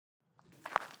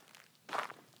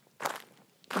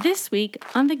This week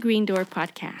on the Green Door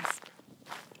podcast.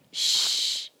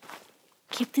 Shh,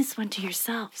 keep this one to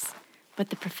yourselves. But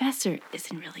the professor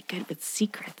isn't really good with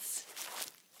secrets.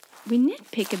 We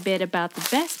nitpick a bit about the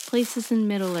best places in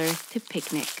Middle-earth to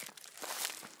picnic.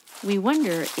 We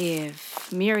wonder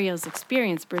if Muriel's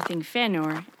experience birthing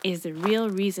Fëanor is the real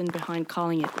reason behind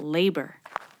calling it labor.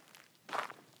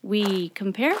 We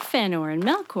compare Fëanor and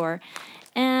Melkor,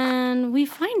 and we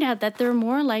find out that they're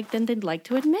more alike than they'd like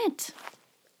to admit.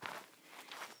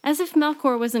 As if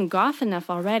Melkor wasn't goth enough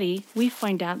already, we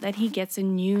find out that he gets a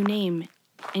new name.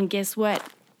 And guess what?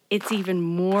 It's even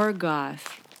more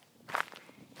goth.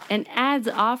 And Ads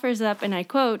offers up, and I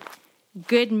quote,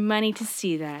 "Good money to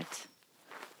see that."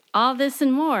 All this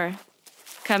and more,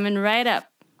 coming right up.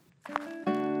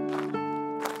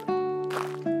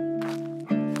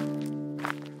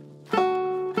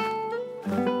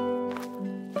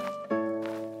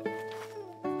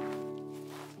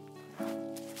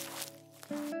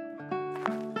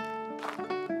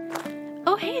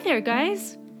 Oh, hey there,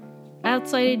 guys.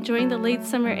 Outside enjoying the late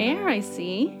summer air, I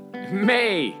see.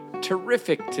 May,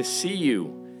 terrific to see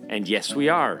you. And yes, we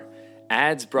are.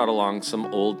 Ads brought along some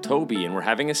old Toby, and we're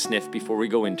having a sniff before we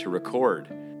go in to record.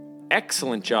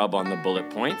 Excellent job on the bullet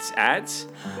points, Ads.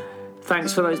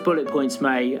 Thanks for those bullet points,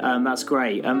 May. That's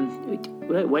great.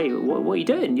 Wait, what are you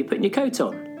doing? You're putting your coat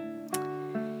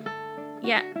on?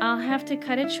 Yeah, I'll have to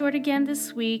cut it short again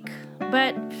this week.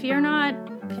 But fear not.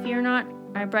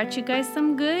 I brought you guys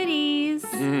some goodies.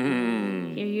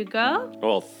 Here you go.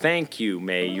 Well, thank you,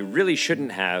 May. You really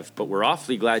shouldn't have, but we're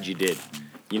awfully glad you did.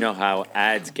 You know how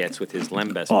Ads gets with his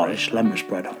lembas bread. Oh, it's lembas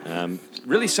bread.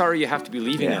 Really sorry you have to be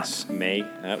leaving us, May.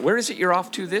 Where is it you're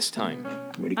off to this time?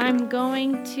 Really good. I'm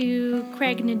going to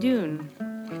Craig Nadoon.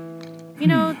 You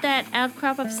know that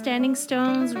outcrop of standing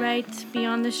stones right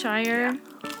beyond the Shire?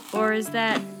 Or is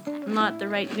that not the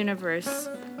right universe?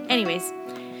 Anyways,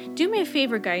 do me a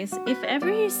favor, guys. If ever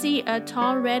you see a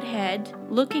tall redhead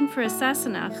looking for a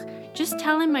Sassenach, just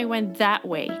tell him I went that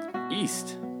way.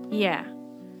 East. Yeah.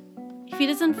 If he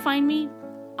doesn't find me,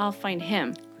 I'll find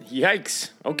him.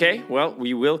 Yikes. Okay, well,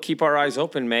 we will keep our eyes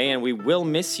open, May, and we will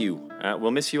miss you.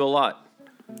 We'll miss you a lot.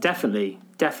 Definitely.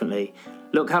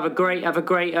 Look, have a great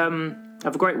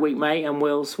week, mate, and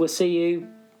we'll see you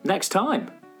next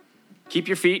time. Keep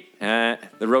your feet. The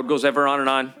road goes ever on and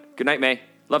on. Good night, May.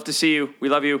 Love to see you. We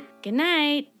love you. Good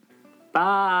night.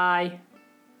 Bye.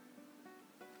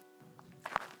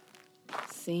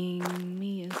 Sing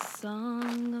me a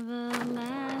song of the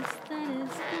last that is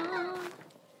gone.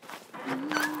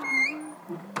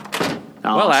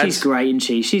 Oh, Well, she's Ads. great, isn't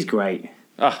she? She's great.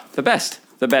 Oh, the best.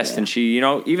 Yeah. And she,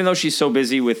 even though she's so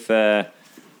busy with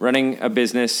running a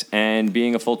business and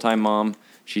being a full-time mom,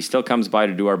 she still comes by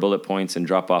to do our bullet points and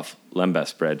drop off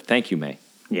lembas bread. Thank you, May.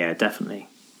 Yeah, definitely.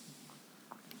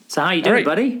 So how you doing,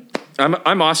 buddy?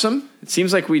 I'm awesome. It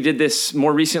seems like we did this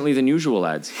more recently than usual,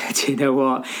 Ads. Do you know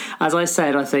what? As I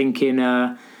said, I think in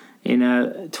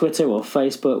Twitter or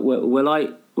Facebook,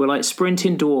 we're like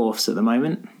sprinting dwarfs at the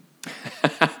moment.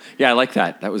 Yeah, I like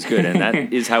that. That was good, and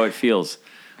that is how it feels.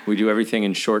 We do everything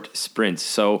in short sprints.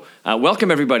 So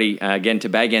welcome, everybody, again to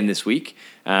Bag End this week.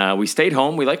 We stayed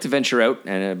home. We like to venture out,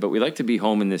 but we like to be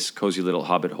home in this cozy little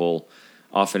hobbit hole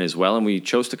often as well, and we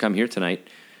chose to come here tonight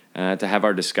to have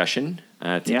our discussion,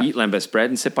 eat lembas bread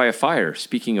and sit by a fire.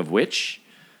 Speaking of which,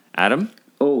 Adam?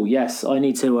 Oh yes, I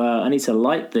need to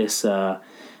light this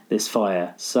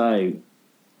fire. So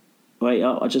wait,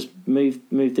 I'll just move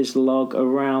this log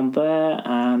around there,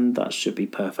 and that should be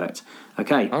perfect.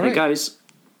 Okay, All here right. goes.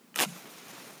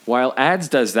 While Ads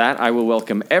does that, I will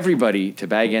welcome everybody to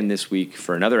Bag End this week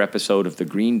for another episode of the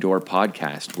Green Door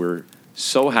podcast. We're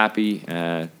so happy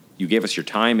you gave us your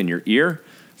time and your ear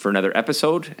for another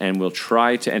episode, and we'll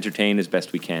try to entertain as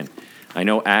best we can. I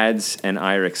know Ads and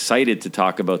I are excited to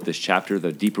talk about this chapter.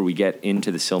 The deeper we get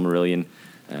into the Silmarillion,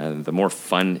 the more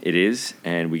fun it is,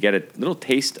 and we get a little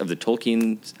taste of the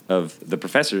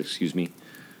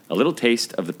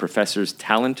professor's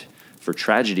talent for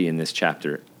tragedy in this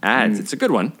chapter. Ads, It's a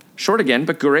good one. Short again,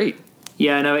 but great.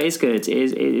 Yeah, no, it is good.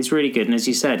 It's really good, and as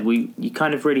you said, you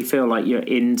kind of really feel like you're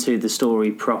into the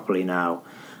story properly now.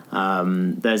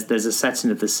 There's a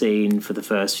setting of the scene for the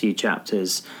first few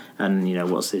chapters, and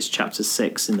what's this, chapter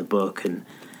 6 in the book, and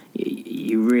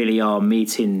you really are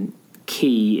meeting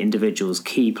key individuals,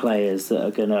 key players that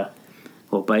are gonna,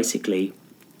 well, basically,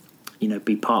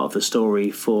 be part of the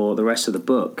story for the rest of the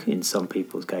book in some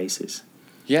people's cases.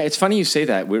 Yeah, it's funny you say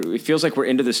that. It feels like we're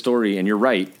into the story, and you're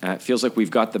right. It feels like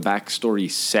we've got the backstory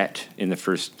set in the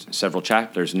first several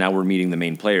chapters. Now we're meeting the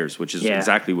main players, which is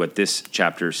exactly what this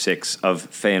chapter 6 of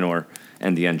Fëanor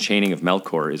and the Unchaining of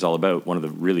Melkor is all about. One of the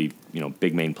really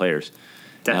big main players.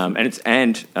 Definitely.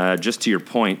 And just to your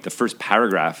point, the first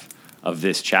paragraph of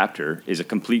this chapter is a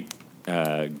complete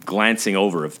glancing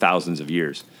over of thousands of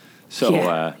years.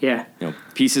 So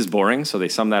peace is boring, so they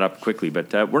sum that up quickly.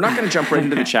 But we're not going to jump right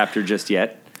into the chapter just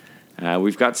yet.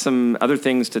 We've got some other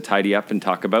things to tidy up and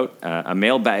talk about. A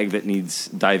mailbag that needs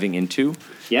diving into.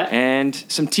 Yeah. And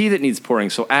some tea that needs pouring.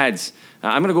 So ads,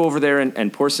 I'm going to go over there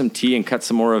and pour some tea and cut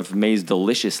some more of May's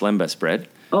delicious lembas bread.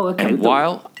 Oh, okay. And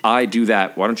while I do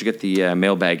that, why don't you get the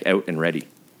mailbag out and ready?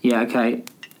 Yeah, okay.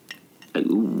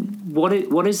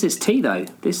 What is this tea, though?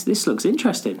 This looks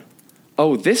interesting.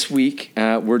 Oh, this week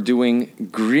we're doing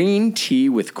green tea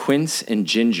with quince and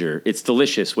ginger. It's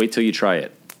delicious. Wait till you try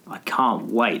it. I can't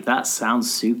wait. That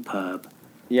sounds superb.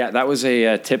 Yeah, that was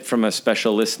a tip from a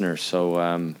special listener. So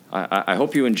I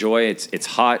hope you enjoy it. It's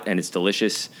hot and it's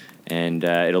delicious. And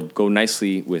it'll go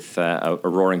nicely with a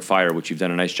roaring fire, which you've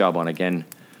done a nice job on again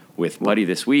with Buddy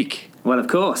this week. Well, of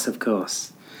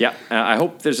course. Yeah, I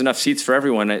hope there's enough seats for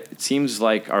everyone. It seems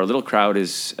like our little crowd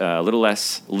is a little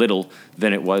less little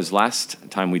than it was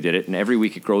last time we did it. And every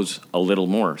week it grows a little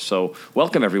more. So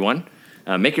welcome, everyone.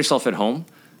 Make yourself at home.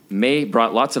 May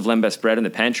brought lots of lembas bread, and the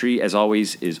pantry, as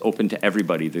always, is open to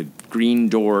everybody. The Green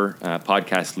Door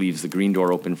podcast leaves the Green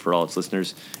Door open for all its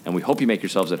listeners, and we hope you make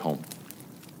yourselves at home.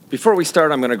 Before we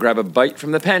start, I'm going to grab a bite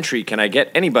from the pantry. Can I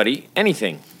get anybody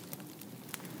anything?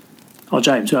 Oh,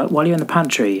 James, while you're in the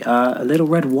pantry, a little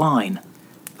red wine.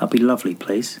 That'd be lovely,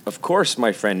 please. Of course,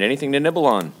 my friend. Anything to nibble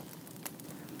on?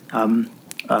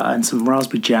 And some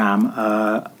raspberry jam.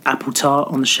 Apple tart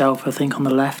on the shelf, I think, on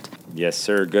the left. Yes,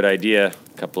 sir. Good idea.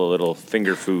 A couple of little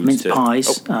finger foods. Mince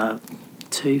pies.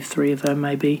 2, 3 of them,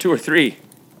 maybe. 2 or 3.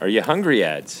 Are you hungry,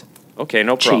 ads? Okay,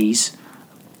 no problem. Cheese.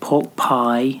 Pork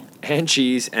pie. And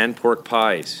cheese and pork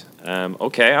pies.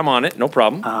 Okay, I'm on it. No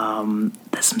problem.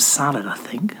 There's some salad, I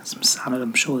think.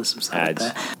 I'm sure there's some salad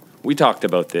Ads. there. We talked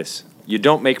about this. You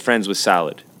don't make friends with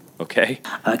salad, okay?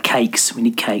 Cakes. We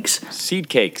need cakes. Seed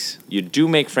cakes. You do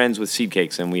make friends with seed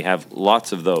cakes, and we have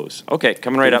lots of those. Okay,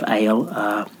 coming right up.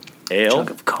 Ale. Ale?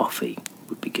 Jug of coffee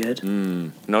would be good.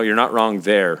 No, you're not wrong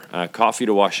there. Coffee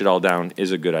to wash it all down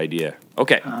is a good idea.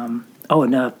 Okay. And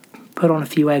put on a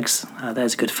few eggs.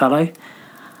 There's a good fellow.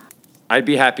 I'd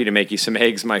be happy to make you some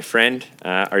eggs, my friend.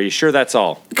 Are you sure that's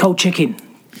all? Cold chicken.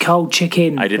 I didn't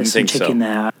There's think some chicken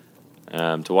so.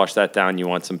 there. To wash that down, you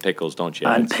want some pickles, don't you?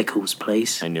 And pickles,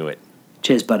 please. I knew it.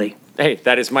 Cheers, buddy. Hey,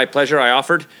 that is my pleasure. I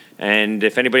offered. And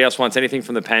if anybody else wants anything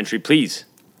from the pantry, please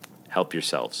help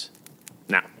yourselves.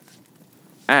 Now,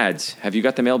 ads, have you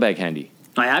got the mailbag handy?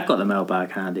 I have got the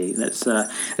mailbag handy.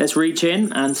 Let's reach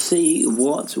in and see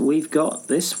what we've got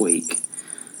this week.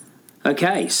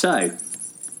 Okay, so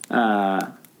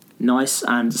nice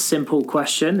and simple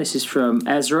question. This is from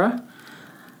Ezra.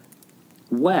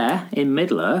 Where in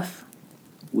Middle-earth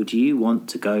would you want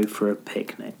to go for a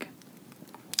picnic?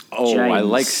 Oh, James. I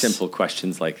like simple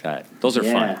questions like that. Those are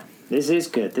fun. This is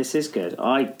good.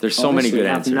 There's so many good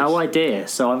answers. I have no idea,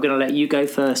 so I'm going to let you go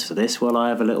first for this while I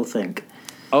have a little think.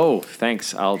 Oh,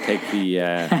 thanks. I'll take the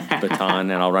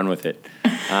baton and I'll run with it.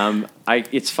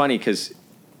 It's funny because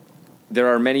there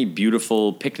are many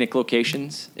beautiful picnic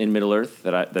locations in Middle-earth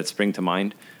that spring to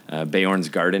mind. Beorn's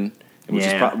Garden, which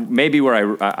is maybe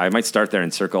where I might start there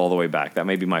and circle all the way back. That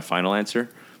may be my final answer.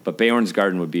 But Beorn's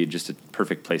Garden would be just a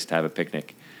perfect place to have a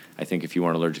picnic, I think, if you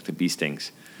weren't allergic to bee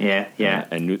stings. Yeah.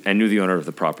 And knew the owner of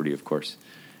the property, of course.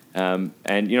 And,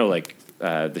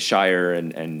 the Shire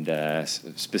and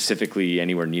specifically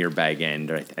anywhere near Bag End,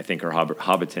 I think, or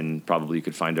Hobbiton, probably you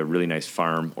could find a really nice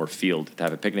farm or field to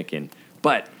have a picnic in.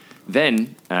 But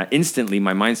then instantly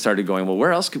my mind started going, well,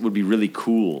 where else would be really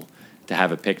cool to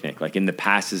have a picnic, like in the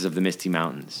passes of the Misty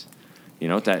Mountains,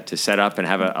 to set up and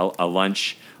have a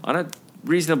lunch on a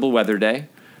reasonable weather day,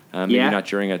 maybe not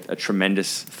during a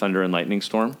tremendous thunder and lightning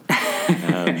storm.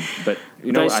 But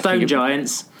those stone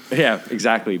giants. Yeah,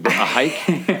 exactly. But a hike,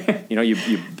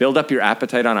 you build up your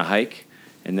appetite on a hike,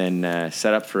 and then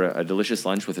set up for a delicious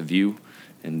lunch with a view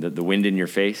and the wind in your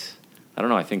face. I don't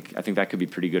know. I think that could be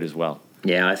pretty good as well.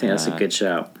 Yeah, I think that's a good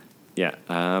shout. Yeah,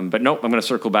 but nope. I'm going to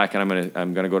circle back, and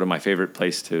I'm going to go to my favorite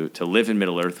place to live in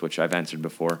Middle-earth, which I've answered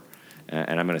before,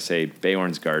 and I'm going to say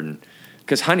Beorn's Garden,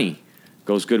 because honey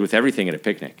goes good with everything at a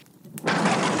picnic.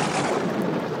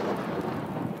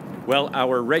 Well,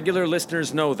 our regular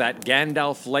listeners know that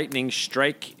Gandalf lightning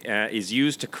strike is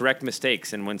used to correct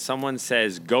mistakes, and when someone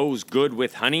says goes good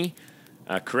with honey,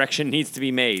 a correction needs to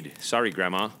be made. Sorry,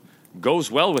 Grandma.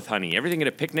 Goes well with honey. Everything at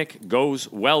a picnic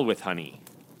goes well with honey.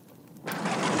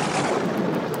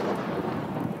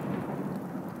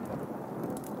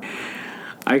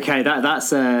 Okay,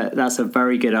 that's a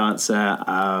very good answer.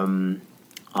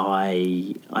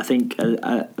 I think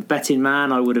a betting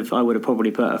man, I would have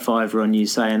probably put a fiver on you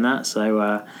saying that. So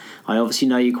I obviously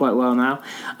know you quite well now.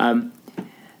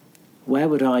 Where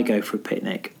would I go for a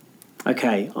picnic?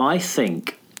 Okay, I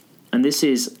think, and this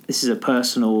is a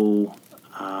personal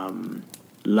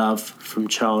love from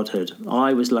childhood.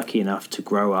 I was lucky enough to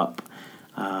grow up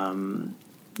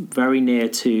very near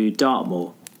to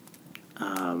Dartmoor.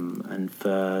 And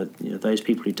for those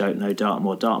people who don't know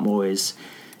Dartmoor is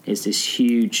this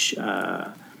huge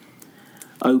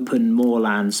open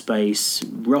moorland space,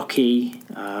 rocky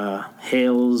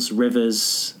hills,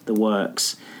 rivers, the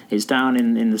works. It's down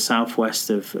in the southwest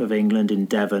of England, in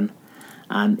Devon,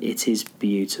 and it is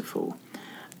beautiful.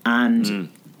 And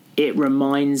it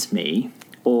reminds me,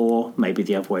 or maybe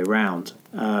the other way around,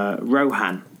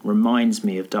 Rohan reminds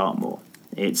me of Dartmoor.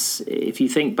 It's, if you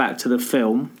think back to the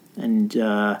film, and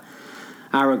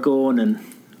Aragorn and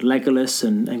Legolas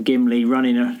and Gimli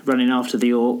running after the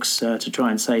orcs to try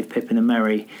and save Pippin and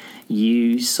Merry,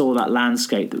 you saw that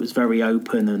landscape that was very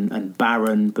open and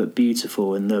barren but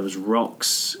beautiful, and there was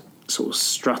rocks sort of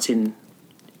strutting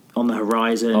on the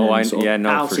horizon out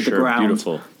for of the sure. ground.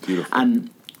 Beautiful. And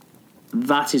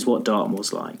that is what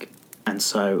Dartmoor's like. And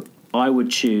so I would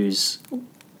choose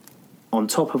on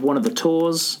top of one of the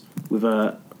tors with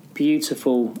a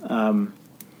beautiful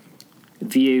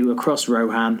view across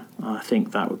Rohan. I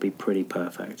think that would be pretty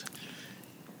perfect.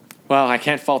 Well, I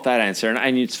can't fault that answer.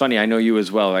 And it's funny, I know you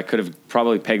as well. I could have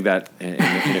probably pegged that in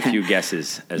a few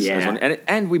guesses as one.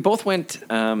 And we both went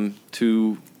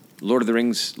to Lord of the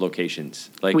Rings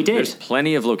locations. Like, we did. There's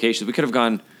plenty of locations. We could have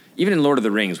gone, even in Lord of the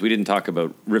Rings, we didn't talk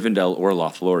about Rivendell or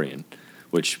Lothlorien,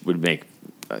 which would make,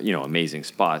 amazing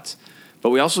spots. But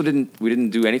we also didn't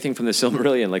do anything from the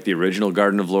Silmarillion, like the original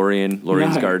Garden of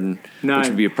Lorien's Garden, which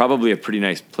would be probably a pretty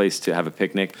nice place to have a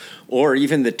picnic. Or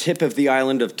even the tip of the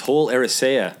island of Tol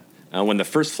Eressëa, when the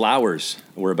first flowers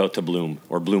were about to bloom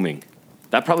or blooming.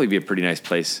 That'd probably be a pretty nice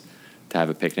place to have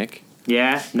a picnic.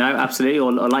 Yeah, no, absolutely.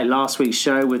 Or like last week's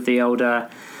show with the old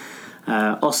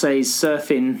Ossay's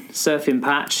surfing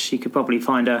patch. You could probably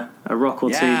find a rock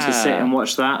or two to sit and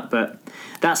watch that, but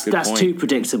that's too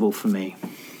predictable for me.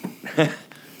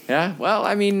 Yeah, well,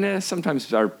 I mean,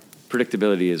 sometimes our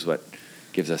predictability is what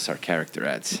gives us our character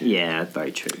ads. Yeah,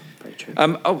 very true. Very true.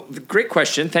 Great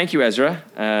question. Thank you, Ezra.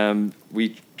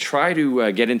 We try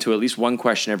to get into at least one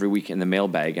question every week in the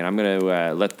mailbag, and I'm going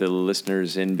to let the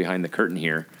listeners in behind the curtain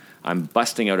here. I'm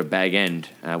busting out a bag end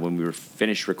when we were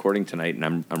finished recording tonight, and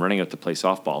I'm running out to play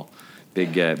softball.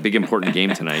 Big important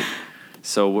game tonight.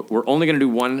 So we're only going to do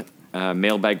one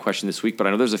mailbag question this week, but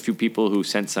I know there's a few people who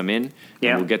sent some in.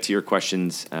 Yeah. And we'll get to your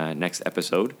questions next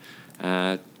episode,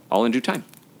 all in due time.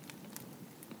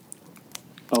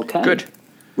 Okay. Good.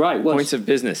 Right. Well, Points of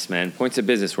business, man. Points of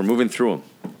business. We're moving through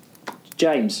them.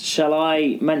 James, shall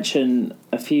I mention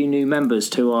a few new members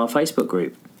to our Facebook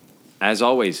group? As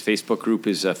always, Facebook group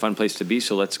is a fun place to be,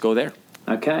 so let's go there.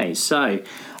 Okay, so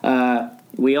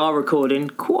we are recording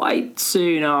quite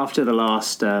soon after the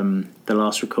last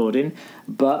recording,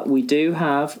 but we do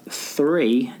have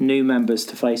 3 new members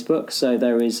to Facebook. So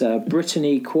there is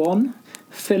Brittany Kwan,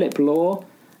 Philip Law,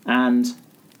 and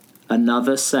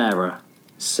another Sarah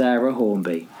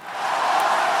Hornby.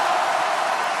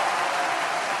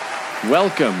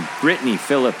 Welcome, Brittany,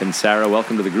 Philip, and Sarah.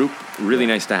 Welcome to the group. Really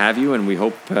nice to have you, and we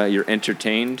hope you're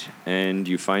entertained and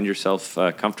you find yourself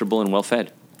comfortable and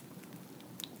well-fed.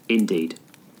 Indeed.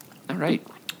 All right.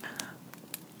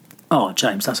 Oh,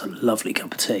 James, that's a lovely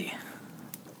cup of tea.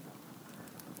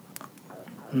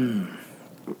 Oh,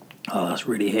 that's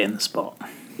really hitting the spot.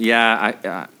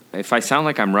 Yeah, if I sound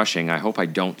like I'm rushing, I hope I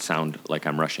don't sound like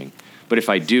I'm rushing. But if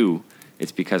I do,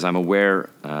 it's because I'm aware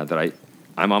that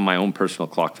I'm on my own personal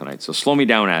clock tonight. So slow me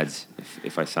down, ads,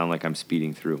 if I sound like I'm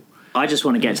speeding through. I just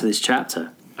want to get to this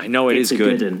chapter. I know it's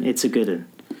good. It's a good one.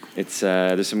 It's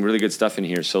there's some really good stuff in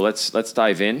here. So let's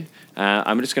dive in.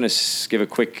 I'm just going to give a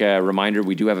quick reminder.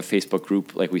 We do have a Facebook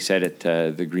group, like we said, at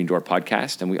the Green Door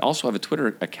Podcast. And we also have a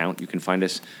Twitter account. You can find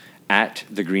us at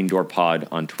the Green Door Pod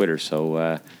on Twitter.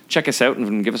 So check us out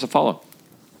and give us a follow.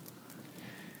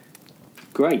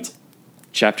 Great.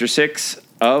 Chapter 6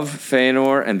 of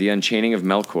Fëanor and the Unchaining of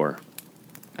Melkor.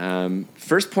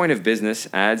 First point of business,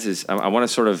 ads, is I want to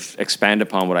sort of expand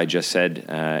upon what I just said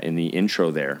in the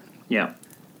intro there. Yeah.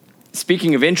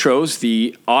 Speaking of intros,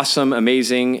 the awesome,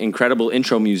 amazing, incredible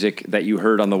intro music that you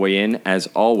heard on the way in, as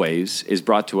always, is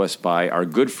brought to us by our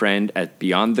good friend at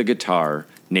Beyond the Guitar,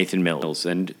 Nathan Mills.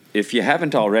 And if you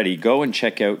haven't already, go and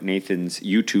check out Nathan's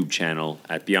YouTube channel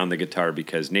at Beyond the Guitar,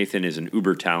 because Nathan is an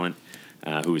uber talent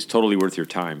who is totally worth your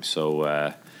time.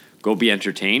 So go be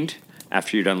entertained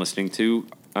after you're done listening to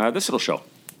this little show.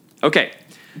 Okay.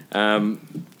 Of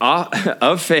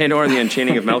Fëanor and the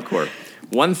Unchaining of Melkor.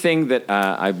 One thing that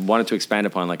I wanted to expand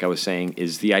upon, like I was saying,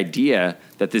 is the idea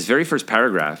that this very first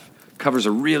paragraph covers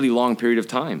a really long period of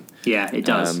time. Yeah, it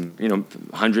does.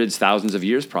 Hundreds, thousands of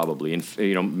years probably. And,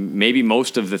 maybe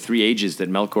most of the 3 ages that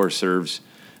Melkor serves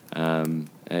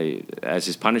as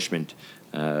his punishment,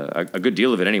 a good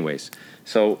deal of it anyways.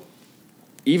 So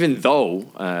even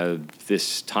though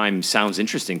this time sounds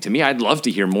interesting to me, I'd love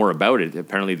to hear more about it.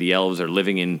 Apparently the elves are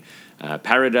living in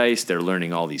paradise. They're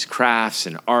learning all these crafts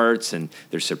and arts, and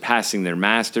they're surpassing their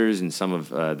masters in some of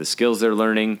the skills they're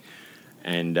learning.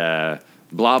 And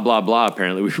blah, blah, blah.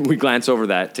 Apparently we glance over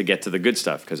that to get to the good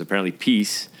stuff, because apparently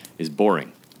peace is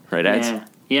boring. Right, Ads?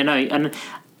 Yeah, no, and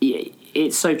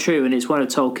it's so true, and it's one of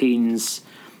Tolkien's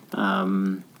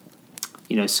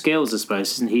skills, I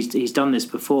suppose. And he's done this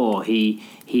before.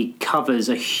 He covers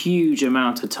a huge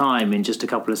amount of time in just a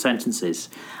couple of sentences,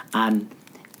 and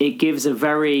it gives a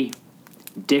very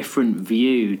different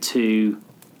view to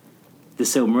the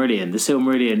Silmarillion. The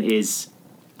Silmarillion is,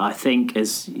 I think,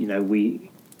 as we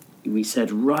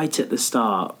said right at the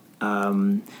start,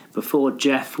 before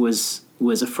Jeff was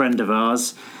a friend of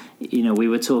ours. We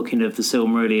were talking of the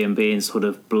Silmarillion being sort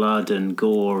of blood and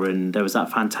gore, and there was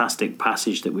that fantastic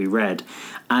passage that we read.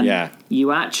 And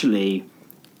you actually,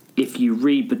 if you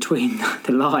read between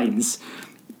the lines,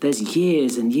 there's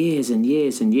years and years and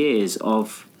years and years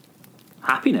of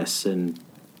happiness and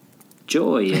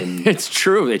joy. And it's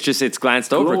true. It's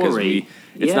glanced over because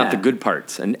it's not the good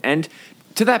parts. And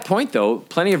to that point, though,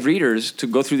 plenty of readers to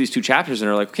go through these 2 chapters and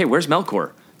are like, okay, where's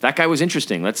Melkor? That guy was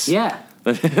interesting. Let's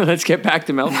get back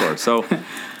to Melkor. So,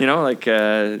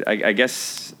 I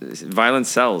guess violence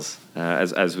sells,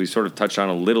 as we sort of touched on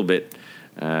a little bit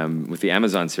with the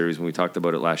Amazon series when we talked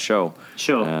about it last show.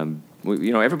 Sure.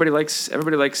 Everybody likes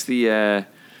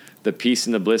the peace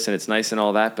and the bliss, and it's nice and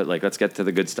all that, but let's get to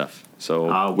the good stuff.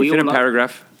 So within a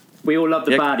paragraph, we all love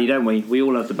the baddie, don't we? We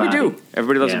all love the baddie. We do.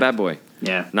 Everybody loves a bad boy.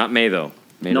 Yeah. Not May though.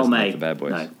 Not May. The bad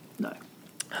boys. No.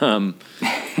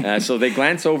 So they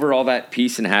glance over all that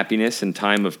peace and happiness and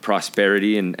time of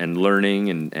prosperity and learning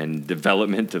and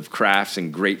development of crafts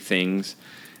and great things.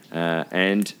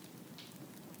 And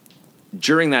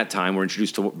during that time, we're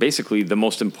introduced to basically the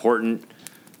most important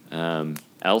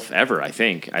elf ever, I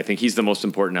think. I think he's the most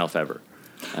important elf ever.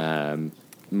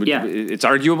 It's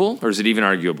arguable, or is it even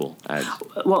arguable?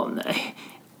 Well,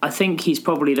 I think he's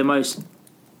probably the most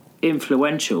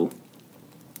influential.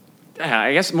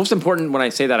 I guess most important, when I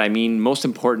say that, I mean most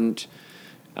important,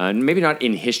 maybe not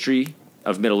in history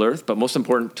of Middle-earth, but most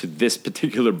important to this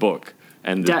particular book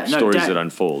and the stories that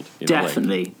unfold.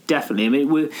 Definitely. I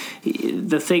mean,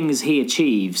 the things he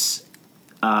achieves,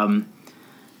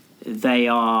 they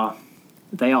are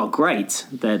great.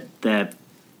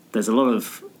 There's a lot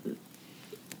of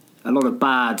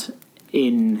bad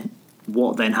in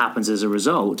what then happens as a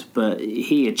result, but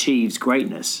he achieves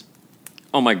greatness.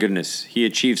 Oh my goodness, he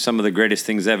achieves some of the greatest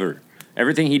things ever.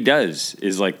 Everything he does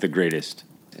is like the greatest.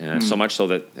 So much so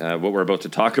that what we're about to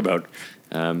talk about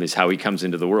is how he comes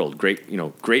into the world.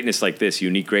 Greatness like this,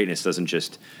 unique greatness, doesn't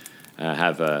just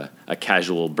have a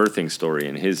casual birthing story,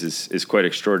 and his is quite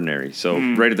extraordinary. So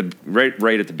right at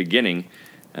the beginning,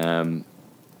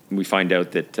 we find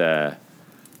out that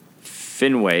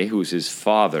Finwë, who's his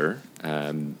father,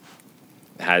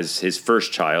 has his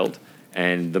first child,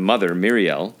 and the mother,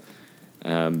 Miriel,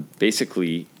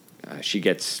 basically she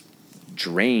gets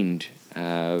drained,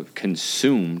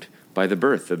 consumed by the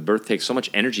birth. The birth takes so much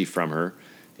energy from her,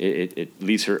 it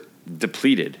leaves her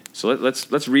depleted. So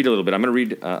let's read a little bit. I'm going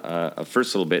to read a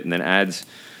first little bit, and then Ads,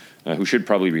 who should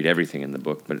probably read everything in the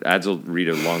book, but Ads will read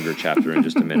a longer chapter in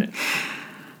just a minute.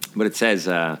 But it says,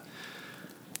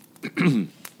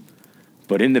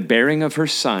 but in the bearing of her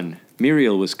son,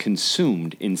 Miriel was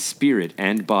consumed in spirit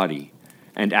and body,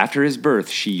 and after his birth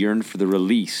she yearned for the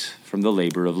release from the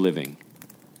labor of living.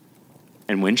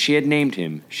 And when she had named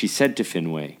him, she said to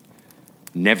Finwë,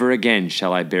 "Never again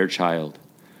shall I bear child,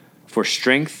 for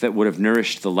strength that would have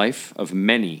nourished the life of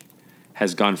many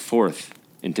has gone forth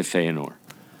into Fëanor."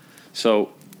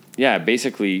 So,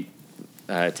 basically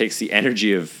it takes the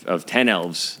energy of 10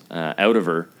 elves out of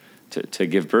her to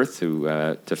give birth to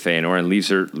Fëanor, and leaves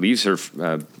her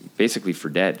basically for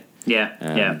dead.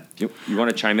 Yeah. You want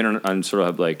to chime in on sort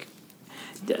of like?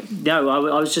 No,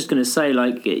 I was just going to say,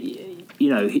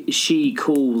 she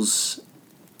calls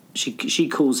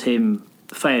him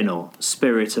Fëanor,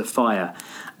 spirit of fire,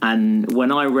 and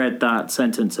when I read that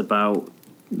sentence about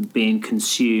being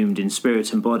consumed in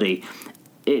spirit and body,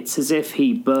 it's as if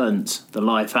he burnt the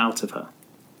life out of her.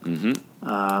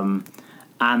 Mm-hmm.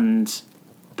 and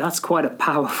that's quite a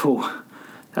powerful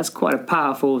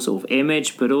sort of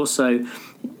image, but also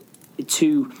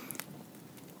to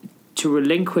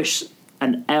relinquish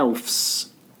an elf's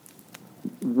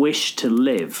wish to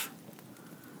live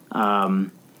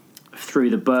through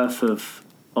the birth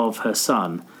of her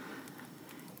son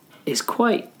is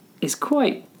quite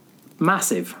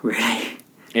massive, really.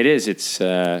 It is. It's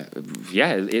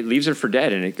it leaves her for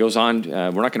dead, and it goes on.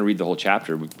 We're not going to read the whole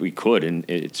chapter. We could, and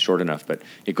it's short enough, but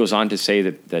it goes on to say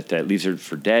that it leaves her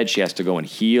for dead. She has to go and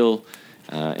heal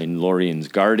in Lorien's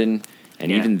garden,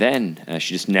 and even then,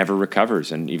 she just never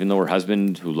recovers. And even though her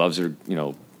husband, who loves her,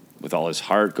 with all his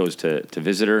heart, goes to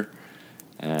visit her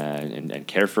and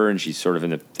care for her, and she's sort of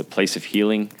in the place of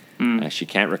healing, she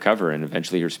can't recover, and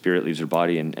eventually her spirit leaves her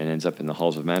body and ends up in the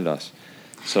halls of Mandos.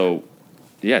 So.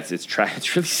 Yeah, it's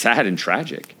really sad and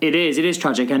tragic. It is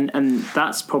tragic, and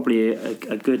that's probably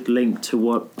a good link to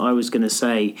what I was going to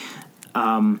say.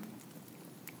 In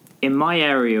my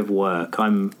area of work,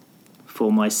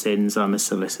 for my sins, I'm a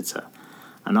solicitor,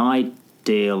 and I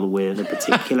deal with a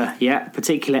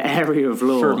particular area of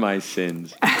law. For my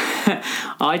sins.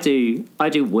 I do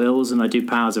wills and I do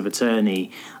powers of attorney,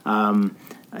 and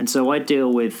so I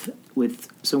deal with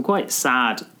some quite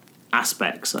sad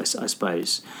aspects, I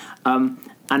suppose.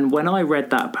 And when I read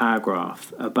that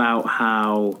paragraph about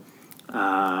how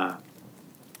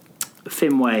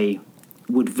Finwë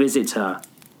would visit her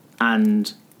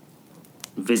and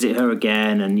visit her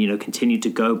again and, continue to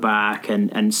go back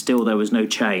and still there was no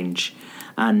change.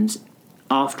 And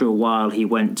after a while, he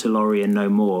went to Lorien no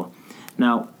more.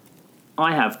 Now,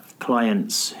 I have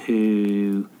clients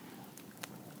who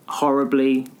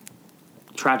horribly,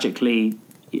 tragically,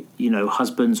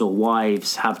 husbands or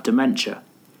wives have dementia.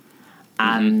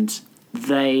 And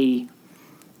they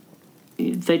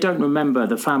don't remember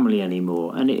the family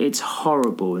anymore, and it's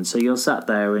horrible. And so you're sat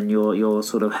there and you're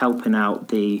sort of helping out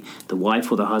the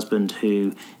wife or the husband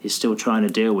who is still trying to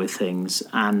deal with things,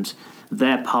 and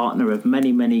their partner of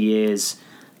many, many years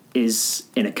is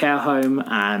in a care home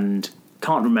and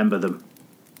can't remember them.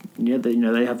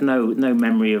 They have no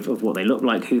memory of what they look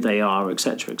like, who they are,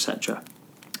 etc., etc.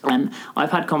 And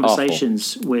I've had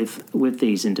conversations with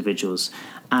these individuals,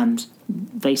 and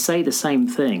they say the same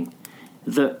thing,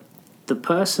 that the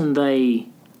person they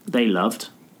loved,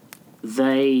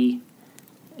 they've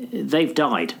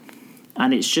died,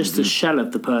 and it's just the shell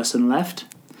of the person left.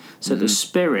 So the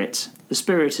spirit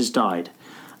has died,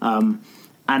 and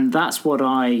that's what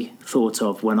I thought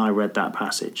of when I read that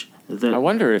passage. I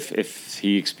wonder if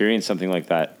he experienced something like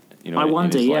that, I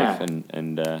wonder, in his life,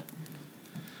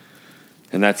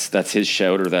 and that's his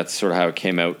shout, or that's sort of how it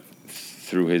came out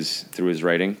through his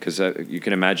writing. Because you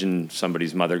can imagine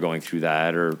somebody's mother going through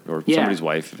that, or somebody's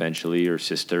wife eventually, or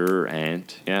sister, or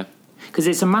aunt. Yeah. Because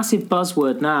it's a massive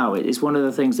buzzword now. It's one of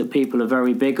the things that people are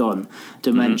very big on,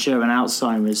 dementia and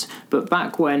Alzheimer's. But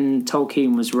back when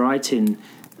Tolkien was writing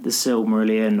the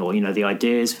Silmarillion, or the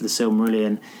ideas for the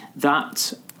Silmarillion,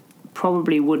 that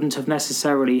probably wouldn't have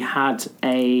necessarily had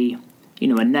a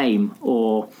name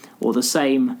or the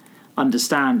same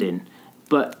understanding,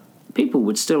 but people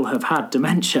would still have had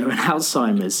dementia and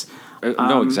Alzheimer's.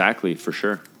 No, exactly, for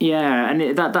sure. Yeah,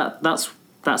 and that's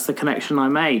the connection I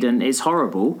made, and it's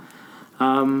horrible.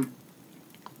 But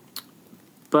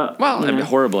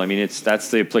horrible. I mean, that's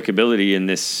the applicability in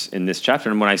this chapter.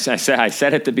 And when I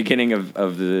said at the beginning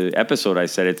of the episode, I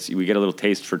said we get a little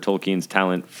taste for Tolkien's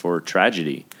talent for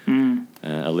tragedy,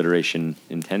 alliteration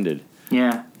intended.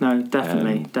 Yeah, no,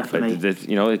 definitely. But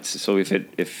it's so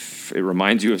if it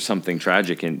reminds you of something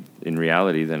tragic in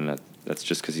reality, then that's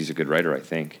just because he's a good writer, I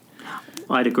think.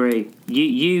 I'd agree.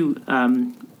 You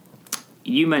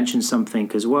mentioned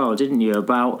something as well, didn't you,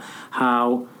 about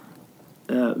how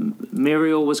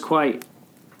Muriel was quite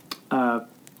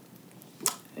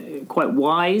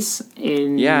wise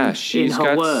in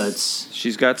her words.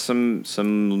 She's got some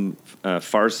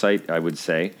farsight, I would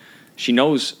say. She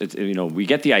knows, we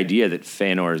get the idea that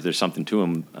Fëanor, there's something to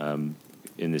him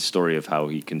in this story of how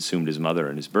he consumed his mother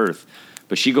and his birth.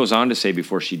 But she goes on to say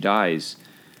before she dies,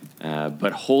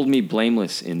 but hold me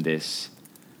blameless in this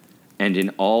and in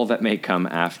all that may come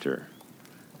after.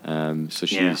 So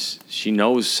she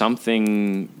knows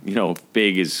something,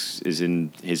 big is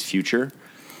in his future,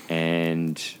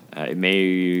 and it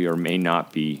may or may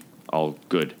not be all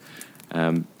good.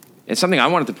 And something I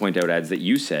wanted to point out, Ads, that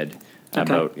you said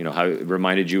about, how it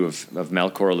reminded you of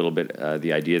Melkor a little bit,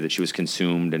 the idea that she was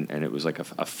consumed and it was like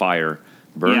a fire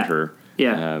burned her.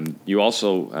 Yeah. You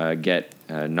also get,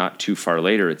 not too far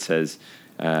later, it says,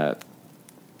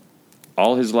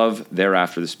 all his love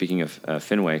thereafter, speaking of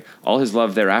Finwë, all his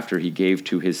love thereafter he gave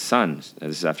to his son. This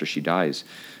is after she dies.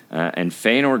 And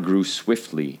Fëanor grew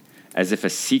swiftly, as if a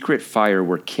secret fire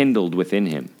were kindled within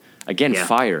him. Again,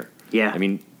 fire. Yeah. I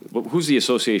mean, who's the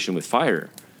association with fire,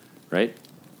 right?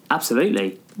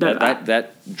 Absolutely.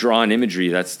 That drawn imagery,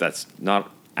 that's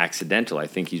not accidental. I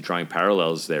think he's drawing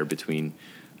parallels there between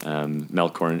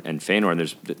Melkor and Fëanor. And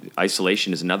there's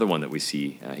isolation is another one that we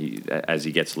see as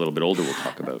he gets a little bit older. We'll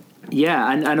talk about.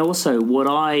 Yeah, and also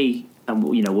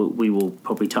we will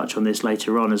probably touch on this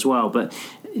later on as well. But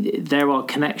there are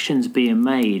connections being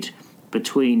made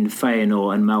between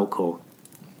Fëanor and Melkor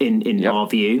in our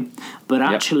view, but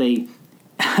actually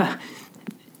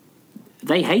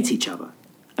they hate each other.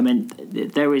 I mean,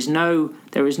 there is no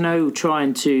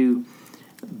trying to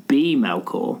be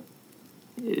Melkor.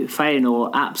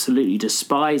 Fëanor absolutely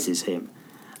despises him,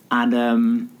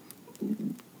 and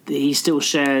he still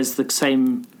shares the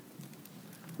same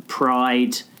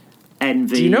pride,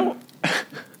 envy.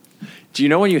 Do you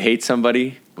know when you hate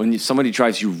somebody, when somebody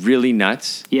drives you really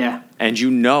nuts? Yeah. And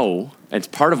it's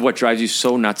part of what drives you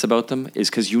so nuts about them is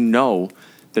because you know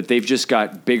that they've just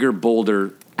got bigger,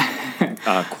 bolder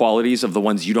qualities of the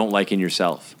ones you don't like in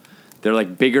yourself. They're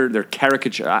like bigger, they're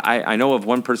caricature. I know of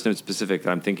one person in specific that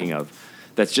I'm thinking of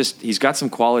that's just, he's got some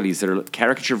qualities that are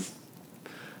caricature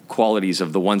qualities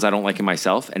of the ones I don't like in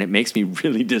myself, and it makes me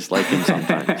really dislike him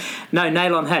sometimes. No,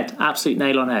 nail on head. Absolute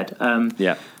nail on head.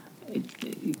 Yeah.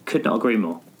 Could not agree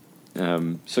more.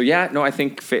 I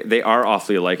think they are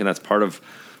awfully alike, and that's part of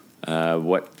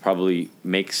what probably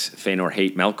makes Fëanor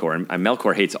hate Melkor. And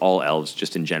Melkor hates all elves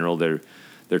just in general. They're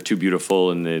too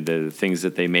beautiful, and the things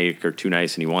that they make are too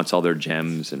nice, and he wants all their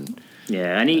gems. And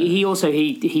he also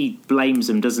blames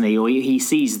them, doesn't he? Or he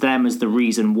sees them as the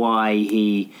reason why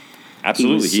he.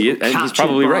 Absolutely, and he's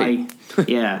probably right.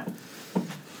 Yeah.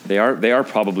 They are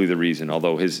probably the reason,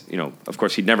 although of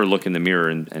course he'd never look in the mirror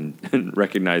and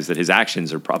recognize that his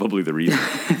actions are probably the reason.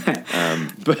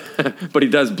 But he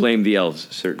does blame the elves,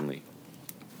 certainly.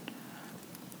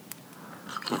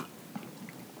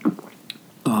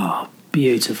 Oh,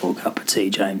 beautiful cup of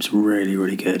tea, James. Really,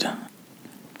 really good.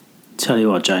 Tell you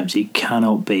what, James, you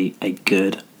cannot beat a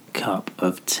good cup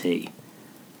of tea.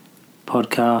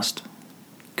 Podcast,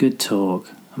 good talk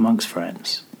amongst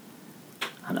friends,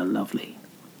 and a lovely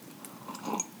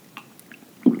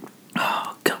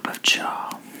cup of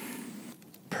cha.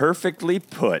 Perfectly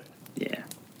put. Yeah.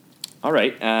 All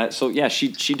right.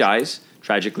 She dies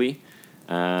tragically,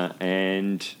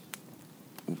 and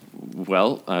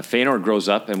Fëanor grows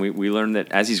up, and we learn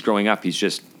that as he's growing up, he's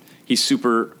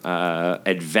super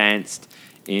advanced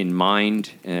in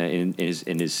mind. He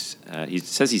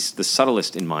says he's the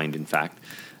subtlest in mind, in fact,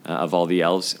 of all the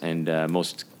elves, and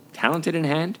most talented in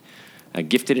hand,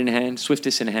 gifted in hand,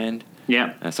 swiftest in hand.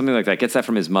 Yeah. Something like that. Gets that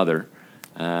from his mother,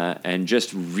 and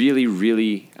just really,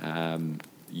 really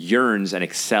yearns and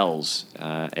excels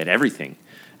at everything,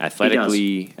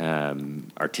 athletically,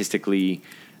 artistically,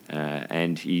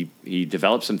 and he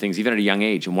develops some things even at a young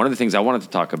age. And one of the things I wanted to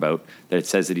talk about that it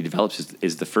says that he develops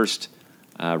is the first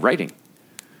writing.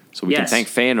 So we can thank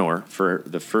Fëanor for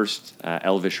the first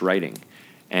elvish writing.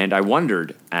 And I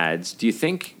wondered, do you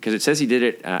think, because it says he did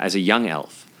it as a young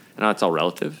elf. I know it's all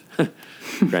relative,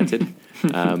 granted.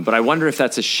 But I wonder if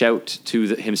that's a shout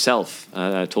to himself,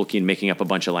 Tolkien making up a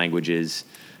bunch of languages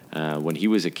when he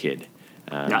was a kid,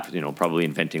 probably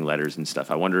inventing letters and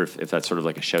stuff. I wonder if that's sort of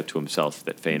like a shout to himself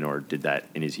that Fëanor did that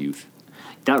in his youth.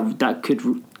 That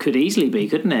could easily be,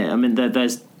 couldn't it? I mean,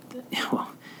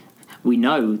 we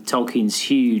know Tolkien's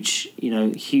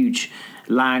huge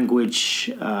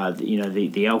language,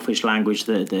 the elfish language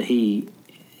that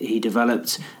he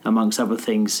developed, amongst other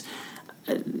things.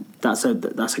 That's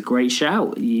a great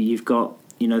shout. You've got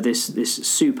this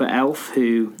super elf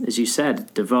who, as you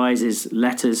said, devises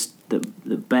letters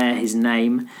that bear his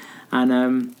name,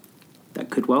 and that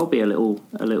could well be a little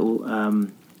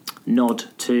nod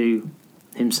to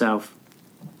himself.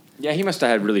 Yeah, he must have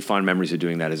had really fond memories of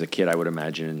doing that as a kid, I would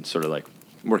imagine, and sort of like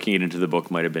working it into the book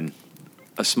might have been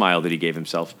a smile that he gave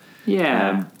himself.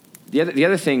 Yeah. The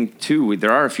other thing too,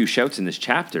 there are a few shouts in this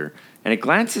chapter. And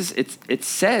it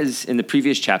says in the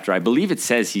previous chapter, I believe it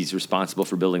says he's responsible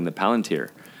for building the Palantir,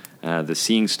 the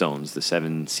seeing stones, the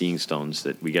 7 seeing stones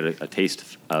that we get a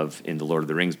taste of in the Lord of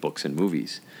the Rings books and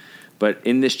movies. But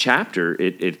in this chapter,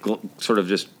 it sort of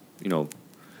just,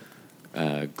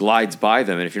 glides by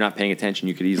them. And if you're not paying attention,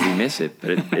 you could easily miss it.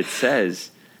 But it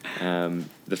says,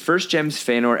 the first gems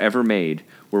Fëanor ever made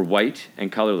were white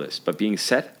and colorless, but being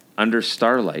set under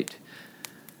starlight,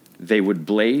 they would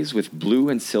blaze with blue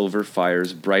and silver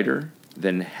fires brighter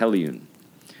than Helluin.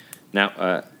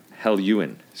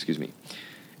 Excuse me.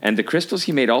 And the crystals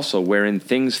he made also, wherein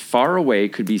things far away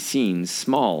could be seen,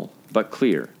 small but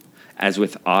clear, as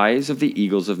with eyes of the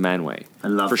eagles of Manwë. I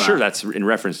love For that. sure, that's in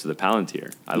reference to the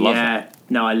Palantir. I love that.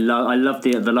 No, I love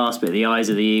the last bit, the eyes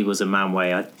of the eagles of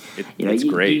Manwë. It's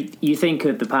great. You think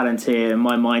of the Palantir, and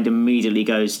my mind immediately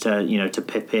goes to to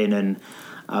Pippin, and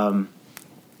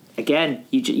again,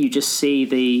 you just see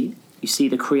the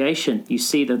creation. You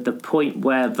see the point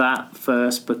where that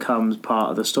first becomes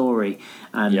part of the story,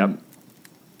 and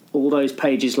all those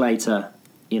pages later,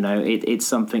 it's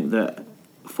something that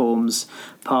forms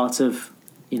part of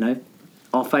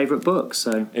our favourite book.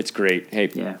 So It's great. Hey,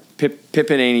 yeah.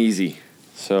 Pippin ain't easy.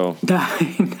 So no.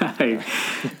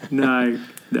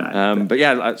 but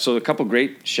yeah, so a couple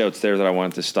great shouts there that I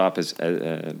wanted to stop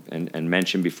and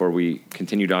mention before we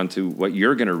continued on to what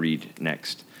you're going to read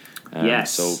next.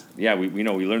 Yes. So yeah, we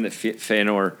learned that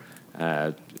Fëanor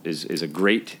is a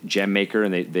great gem maker,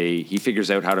 and he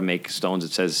figures out how to make stones.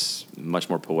 It says much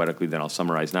more poetically than I'll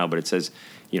summarize now, but it says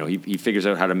he figures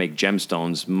out how to make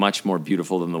gemstones much more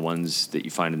beautiful than the ones that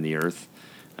you find in the earth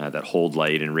that hold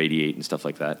light and radiate and stuff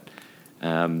like that.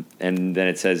 And then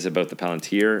it says about the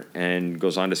Palantir, and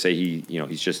goes on to say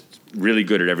he's just really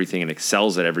good at everything and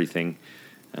excels at everything.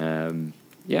 You're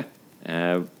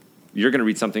going to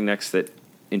read something next that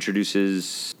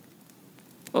introduces.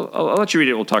 I'll let you read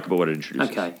it. We'll talk about what it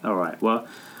introduces. Okay, all right. Well,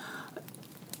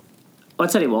 I'll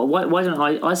tell you what. Why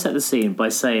don't I set the scene by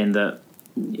saying that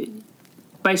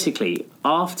basically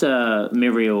after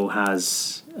Miriel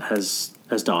has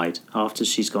died, after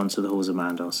she's gone to the halls of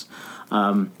Mandos,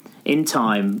 in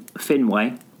time,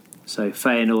 Finwë, so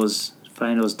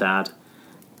Fëanor's dad,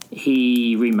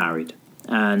 he remarried,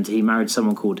 and he married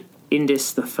someone called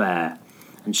Indis the Fair,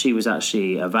 and she was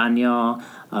actually a Vanyar,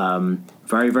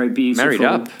 very, very beautiful. Married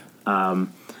up.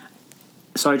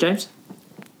 Sorry, James?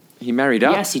 He married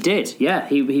up. Yes, he did. Yeah,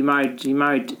 he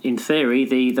married in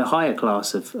theory the higher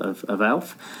class of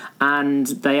elf, and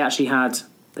they actually had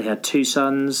two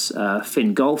sons,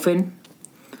 Fingolfin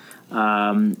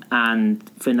and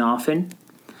Finarfin.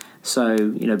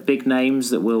 So big names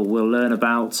that we'll learn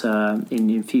about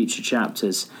in future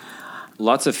chapters.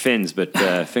 Lots of Finns, but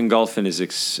Fingolfin is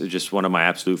just one of my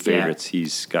absolute favorites. Yeah.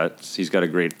 He's got a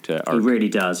great arc. He really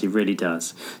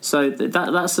does. So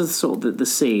that's the sort of the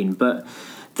scene, but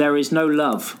there is no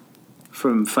love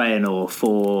from Fëanor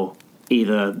for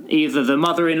either the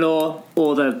mother-in-law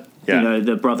or the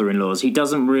brother-in-laws. He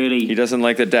doesn't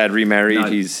like that dad remarried. No.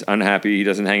 He's unhappy. He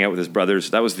doesn't hang out with his brothers.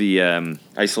 That was the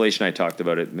isolation I talked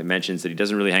about. It mentions that he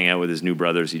doesn't really hang out with his new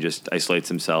brothers. He just isolates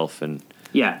himself, and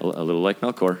a little like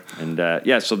Melkor. And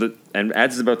and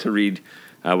Ads is about to read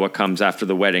what comes after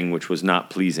the wedding, which was not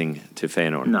pleasing to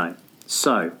Fëanor. No.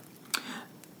 So,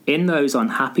 in those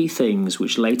unhappy things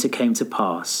which later came to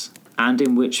pass, and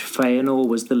in which Fëanor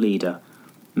was the leader,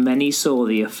 many saw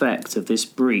the effect of this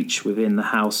breach within the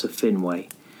house of Finwë,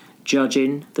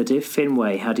 judging that if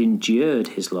Finwë had endured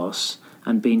his loss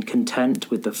and been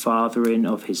content with the fathering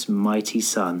of his mighty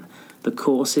son, the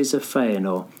courses of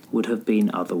Fëanor would have been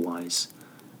otherwise,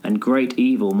 and great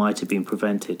evil might have been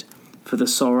prevented, for the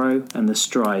sorrow and the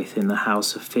strife in the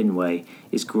house of Finwë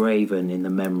is graven in the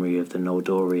memory of the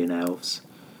Noldorian elves.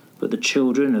 But the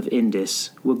children of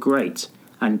Indis were great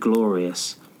and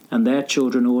glorious, and their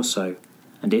children also,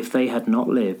 and if they had not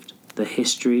lived, the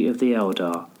history of the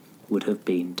Eldar would have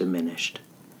been diminished.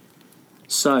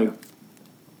 So,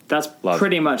 that's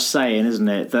pretty much saying, isn't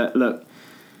it, that, look,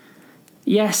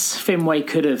 yes, Finwë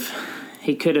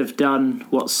could have done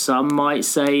what some might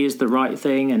say is the right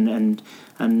thing and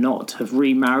not have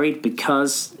remarried,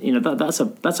 because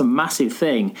that's a massive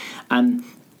thing. And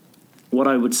what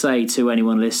I would say to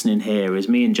anyone listening here is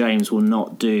me and James will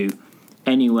not do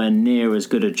anywhere near as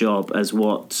good a job as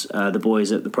what the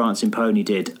boys at the Prancing Pony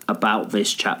did about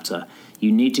this chapter.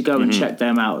 You need to go and check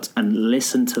them out and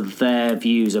listen to their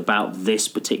views about this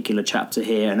particular chapter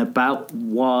here, and about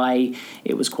why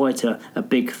it was quite a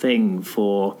big thing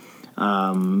for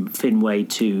Finwë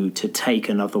to take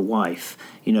another wife.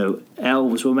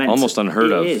 Elves were meant almost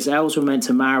unheard of. It is. Elves were meant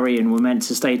to marry and were meant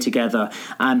to stay together,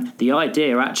 and the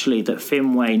idea actually that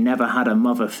Finwë never had a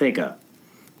mother figure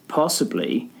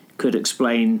possibly could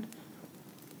explain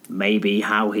maybe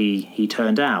how he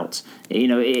turned out.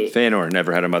 Fëanor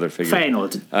never had a mother figure.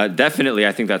 Fëanor definitely,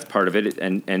 I think that's part of it.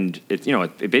 And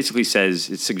it basically says,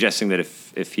 it's suggesting that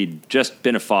if he'd just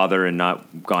been a father and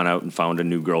not gone out and found a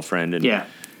new girlfriend and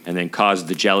then caused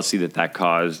the jealousy that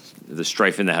caused, the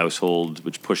strife in the household,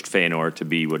 which pushed Fëanor to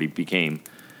be what he became.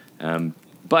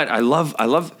 But I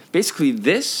love basically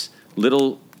this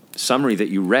little summary that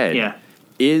you read. Yeah.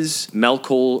 Is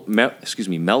Melkor's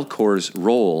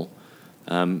role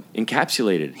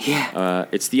encapsulated? Yeah.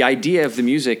 It's the idea of the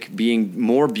music being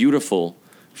more beautiful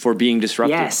for being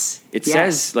disrupted. Yes. It Yes.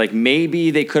 says, like,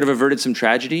 maybe they could have averted some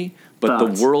tragedy, but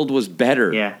the world was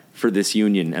better for this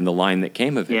union and the line that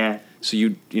came of it. Yeah. So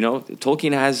you know,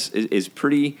 Tolkien is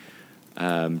pretty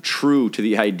true to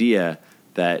the idea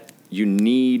that you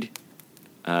need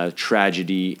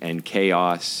tragedy and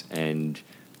chaos and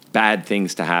bad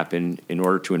things to happen in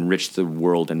order to enrich the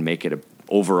world and make it a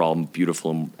overall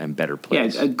beautiful and better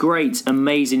place. Yeah, great,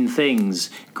 amazing things,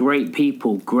 great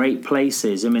people, great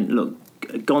places. I mean, look,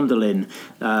 Gondolin,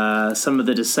 some of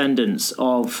the descendants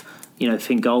of,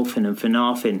 Fingolfin and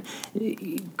Finarfin,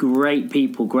 great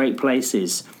people, great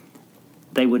places.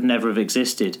 They would never have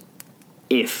existed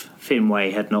if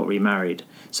Finwë had not remarried.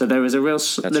 So there was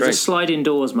a sliding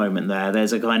doors moment there.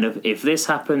 There's a kind of, if this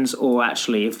happens, or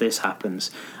actually if this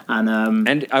happens.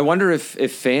 And I wonder if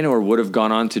Fëanor would have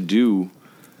gone on to do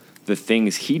the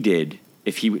things he did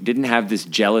if he didn't have this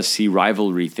jealousy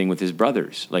rivalry thing with his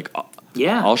brothers. Like,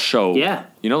 I'll show. Yeah.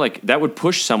 Like that would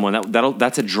push someone.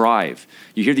 That's a drive.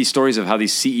 You hear these stories of how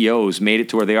these CEOs made it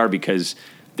to where they are because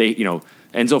they,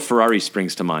 Enzo Ferrari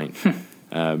springs to mind.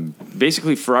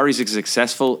 Basically, Ferrari's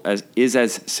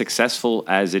as successful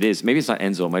as it is. Maybe it's not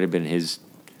Enzo. It might have been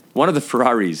one of the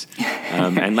Ferraris.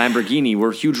 And Lamborghini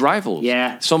were huge rivals.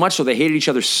 Yeah. So much so they hated each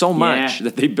other so much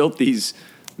that they built these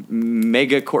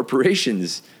mega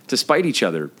corporations to spite each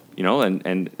other,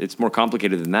 and it's more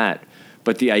complicated than that.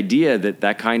 But the idea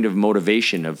that kind of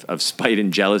motivation of spite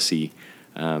and jealousy,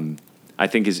 I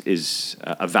think is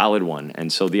a valid one.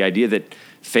 And so the idea that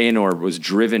Fëanor was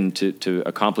driven to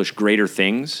accomplish greater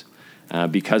things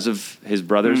because of his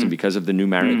brothers and because of the new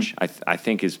marriage, I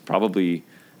think is probably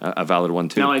a valid one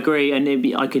too. No, I agree. And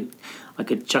I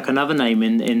could chuck another name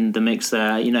in the mix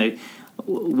there.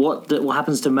 What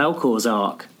happens to Melkor's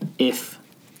arc if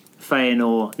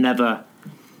Fëanor never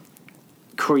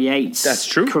creates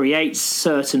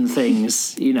certain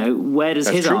things? Where does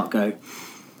his arc go?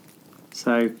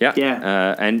 So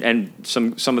and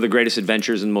some of the greatest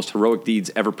adventures and most heroic deeds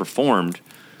ever performed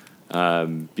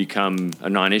become a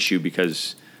non-issue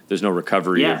because there's no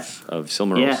recovery of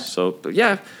Silmarils.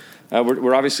 Yeah. So,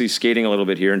 we're obviously skating a little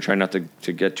bit here and trying not to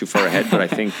get too far ahead. But I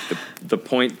think the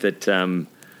point that a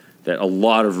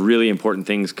lot of really important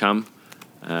things come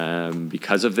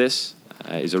because of this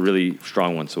is a really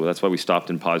strong one. So that's why we stopped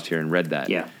and paused here and read that.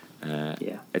 Yeah.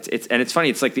 It's funny.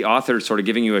 It's like the author sort of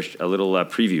giving you a little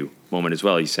preview moment as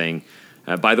well. He's saying,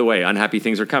 by the way, unhappy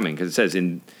things are coming, because it says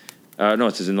in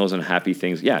those unhappy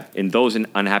things. Yeah, in those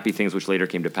unhappy things which later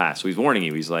came to pass. So he's warning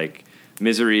you. He's like,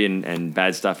 misery and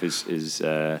bad stuff is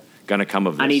going to come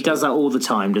of this. And he does that all the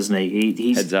time, doesn't he?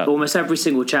 He's Heads up. Almost every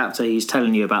single chapter he's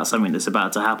telling you about something that's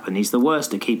about to happen. He's the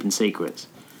worst at keeping secrets.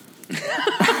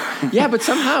 Yeah, but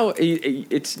somehow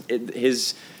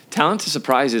his talent to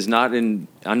surprise is not in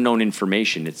unknown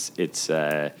information. It's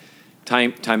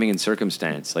timing and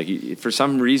circumstance. Like, for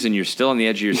some reason, you're still on the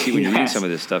edge of your seat when you're reading some of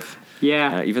this stuff.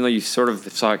 Yeah. Even though you sort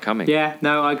of saw it coming. Yeah,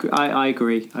 no, I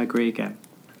agree. I agree again.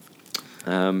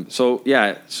 So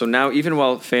now, even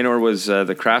while Fëanor was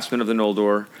the craftsman of the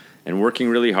Noldor and working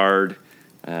really hard,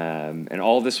 and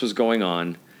all this was going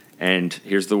on, and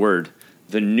here's the word,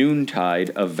 the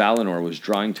noontide of Valinor was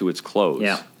drawing to its close.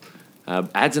 Yeah.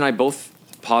 Ads and I both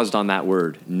paused on that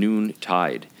word,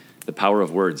 noontide. The power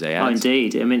of words, eh? Ads? Oh,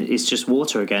 indeed. I mean, it's just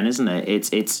water again, isn't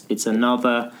it? It's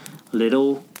another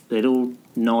little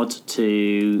nod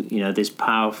to this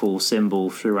powerful symbol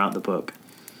throughout the book.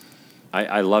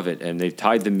 I love it. And they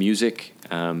tied the music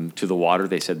to the water.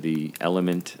 They said the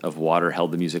element of water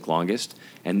held the music longest.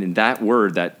 And in that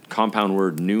word, that compound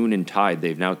word, noon and tide,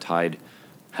 they've now tide.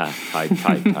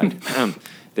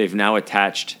 They've now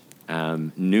attached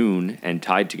noon and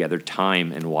tide together,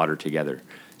 time and water together.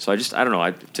 So I don't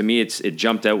know. To me, it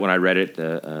jumped out when I read it.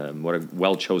 What a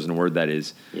well-chosen word that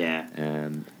is. Yeah.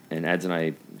 And Ads and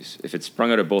I, if it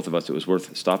sprung out of both of us, it was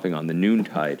worth stopping on the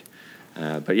noontide.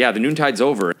 But yeah, the noontide's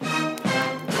over.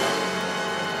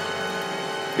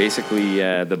 Basically,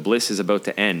 the bliss is about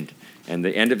to end. And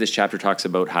the end of this chapter talks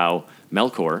about how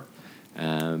Melkor,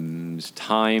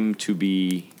 time to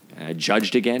be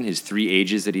judged again. His 3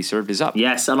 ages that he served is up.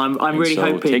 Yes, and I'm really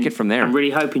hoping. Take it from there. I'm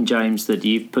really hoping, James, that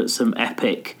you've put some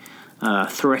epic,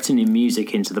 threatening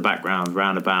music into the background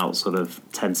round about sort of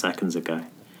 10 seconds ago.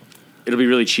 It'll be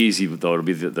really cheesy, though. It'll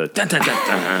be the dun, dun, dun,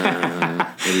 dun.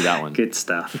 Maybe that one. Good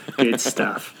stuff. Good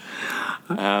stuff.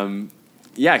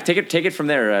 Yeah, take it from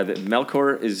there.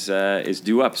 Melkor is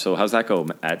due up. So how's that go,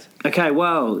 Ad? Okay,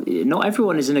 well, not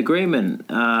everyone is in agreement.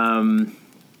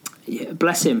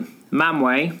 Bless him,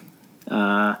 Manwë.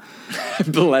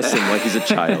 Bless him, like he's a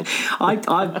child. I'm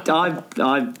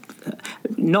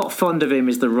not fond of him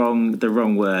is the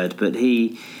wrong word, but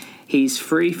he He's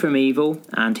free from evil,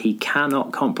 and he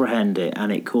cannot comprehend it, and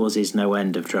it causes no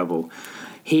end of trouble.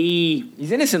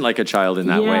 He's innocent like a child in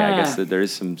that way. I Yeah. guess that there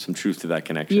is some truth to that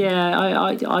connection.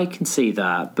 Yeah, I can see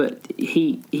that, but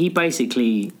he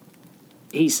basically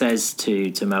he says to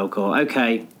Melkor,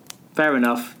 okay, fair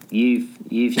enough. You've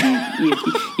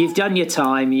done your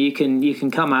time. You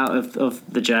can come out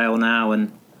of the jail now,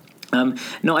 and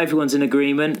not everyone's in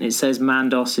agreement. It says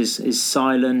Mandos is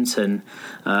silent, and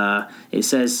it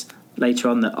says later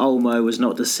on that Olmo was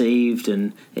not deceived,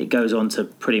 and it goes on to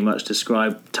pretty much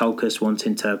describe Tulkas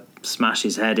wanting to smash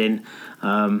his head in.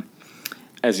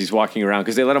 As he's walking around,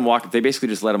 because they let him walk. They basically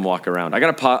just let him walk around. I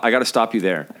gotta stop you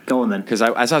there. Go on then. Because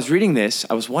as I was reading this,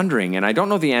 I was wondering, and I don't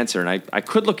know the answer, and I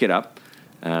could look it up.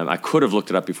 I could have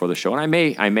looked it up before the show, and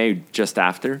I may just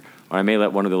after, or I may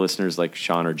let one of the listeners like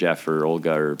Sean or Jeff or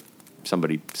Olga or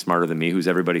somebody smarter than me, who's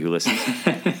everybody who listens,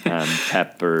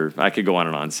 Pep, or I could go on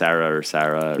and on,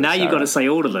 Sarah. Now you've got to say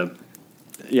all of them.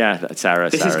 Yeah,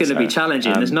 Sarah. This is going to be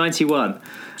challenging. There's 91.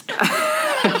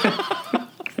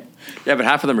 Yeah, but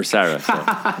half of them are Sarah. So.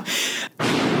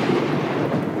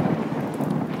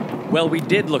 Well, we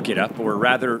did look it up, or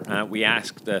rather, we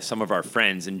asked some of our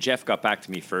friends, and Jeff got back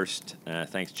to me first.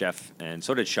 Thanks, Jeff. And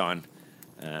so did Sean,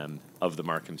 of the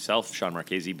Mark himself, Sean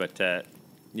Marchese. But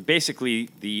basically,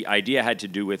 the idea had to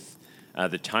do with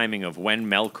the timing of when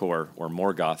Melkor, or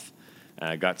Morgoth,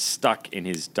 got stuck in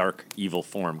his dark, evil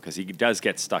form, because he does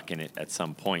get stuck in it at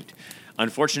some point.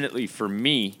 Unfortunately for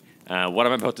me, what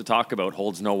I'm about to talk about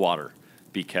holds no water,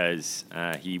 because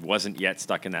he wasn't yet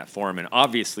stuck in that form, and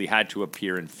obviously had to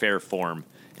appear in fair form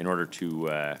in order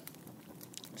to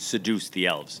seduce the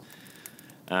elves.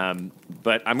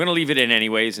 But I'm going to leave it in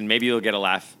anyways, and maybe you'll get a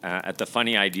laugh at the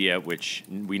funny idea, which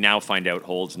we now find out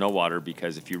holds no water,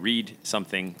 because if you read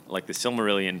something like the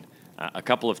Silmarillion a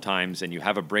couple of times and you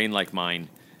have a brain like mine,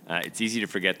 it's easy to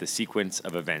forget the sequence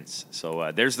of events.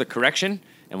 So there's the correction,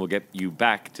 and we'll get you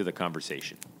back to the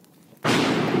conversation.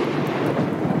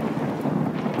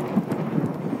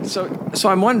 So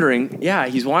I'm wondering, yeah,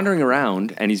 he's wandering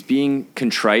around and he's being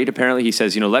contrite. Apparently he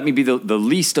says, let me be the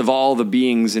least of all the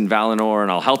beings in Valinor,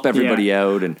 and I'll help everybody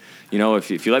out. And,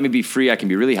 if you let me be free, I can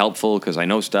be really helpful because I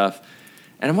know stuff.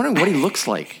 And I'm wondering what he looks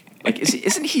like. Like,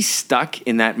 isn't he stuck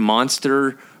in that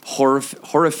monster,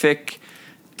 horrific,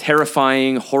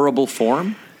 terrifying, horrible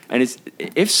form? And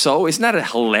if so, isn't that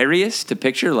hilarious to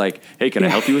picture? Like, hey, can I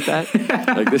help you with that?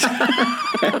 Like this.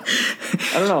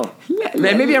 I don't know.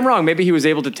 Maybe I'm wrong. Maybe he was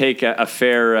able to take a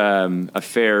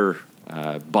fair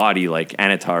body like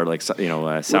Anatar, like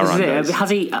Sauron does. Has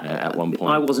he? At one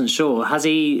point, I wasn't sure. Has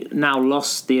he now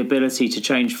lost the ability to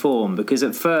change form? Because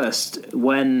at first,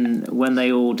 when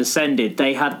they all descended,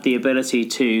 they had the ability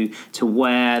to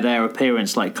wear their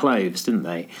appearance like clothes, didn't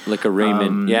they? Like a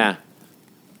raiment, yeah.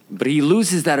 But he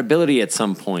loses that ability at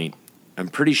some point. I'm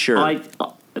pretty sure. I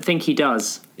think he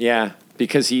does. Yeah,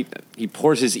 because he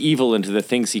pours his evil into the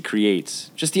things he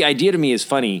creates. Just the idea to me is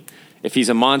funny. If he's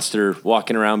a monster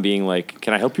walking around being like,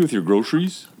 "Can I help you with your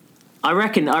groceries?" I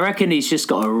reckon he's just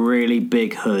got a really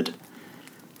big hood.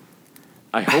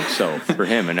 I hope so for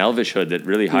him, an elvish hood that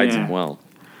really hides him well.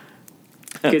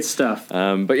 Good stuff.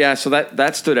 But yeah, so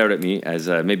that stood out at me as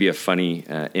maybe a funny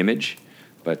image,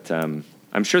 but.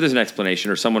 I'm sure there's an explanation,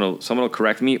 or someone will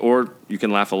correct me, or you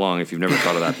can laugh along if you've never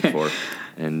thought of that before,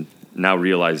 and now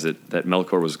realize that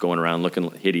Melkor was going around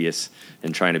looking hideous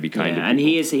and trying to be kind to people. And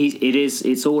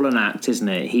it's all an act, isn't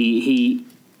it?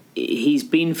 He's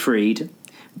been freed,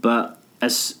 but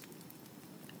as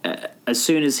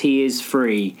soon as he is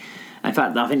free, in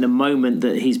fact, I think the moment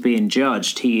that he's being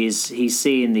judged, he's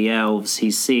seeing the elves,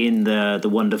 he's seeing the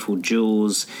wonderful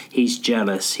jewels, he's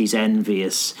jealous, he's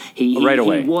envious. He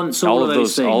wants all of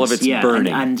those things. All of it's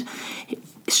burning. And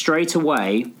straight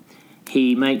away,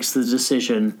 he makes the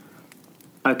decision.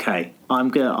 Okay, I'm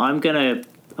gonna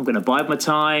bide my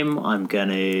time. I'm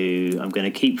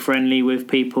gonna keep friendly with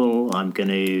people. I'm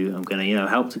gonna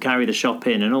help to carry the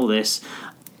shopping and all this.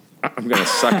 I'm going to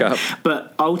suck up.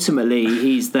 But ultimately,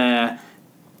 he's there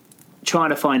trying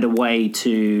to find a way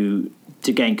to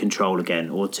gain control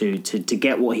again, or to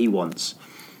get what he wants.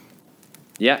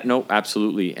 Yeah, no,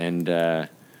 absolutely. And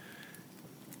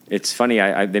it's funny,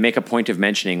 they make a point of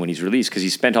mentioning when he's released, because he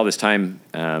spent all this time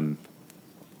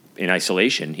in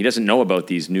isolation. He doesn't know about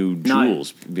these new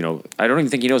jewels. No. I don't even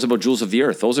think he knows about Jewels of the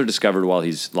Earth. Those are discovered while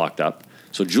he's locked up.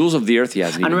 So Jewels of the Earth he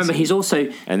hasn't even seen. He's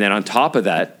also... And then on top of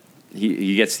that,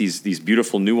 he gets these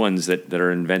beautiful new ones that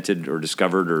are invented or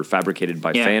discovered or fabricated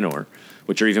by Fëanor,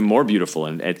 which are even more beautiful.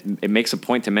 And it makes a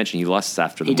point to mention he lusts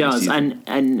after them. He does, and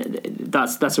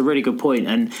that's a really good point.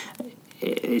 And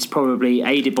it's probably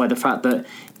aided by the fact that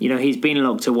he's been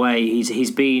locked away.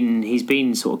 He's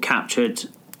been sort of captured.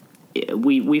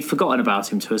 We've forgotten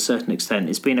about him to a certain extent.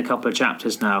 It's been a couple of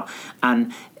chapters now,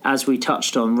 and as we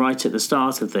touched on right at the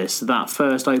start of this, that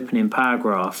first opening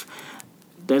paragraph,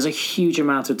 there's a huge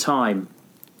amount of time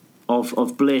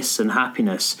of bliss and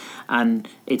happiness, and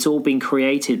it's all been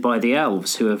created by the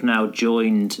elves who have now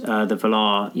joined the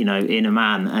Valar, in a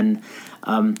man. And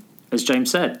as James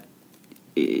said,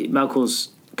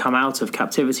 Melkor's come out of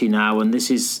captivity now, and this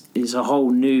is a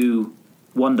whole new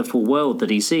wonderful world that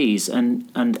he sees, and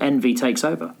envy takes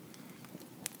over.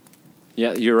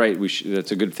 Yeah, you're right.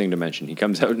 That's a good thing to mention. He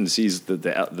comes out and sees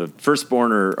the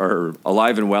firstborn are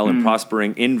alive and well and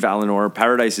prospering in Valinor.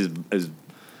 Paradise is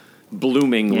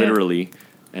blooming, literally,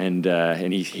 and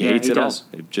he hates it all.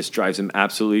 It just drives him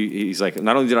absolutely. He's like,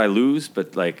 not only did I lose,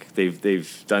 but like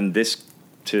they've done this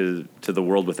to the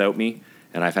world without me,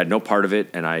 and I've had no part of it,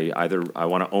 and I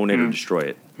want to own it or destroy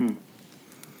it.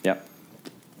 Yep.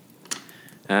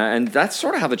 And that's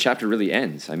sort of how the chapter really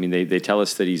ends. I mean, they tell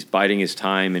us that he's biding his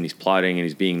time and he's plotting and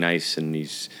he's being nice and he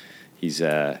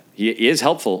is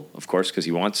helpful, of course, because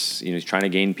he wants, he's trying to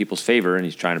gain people's favor and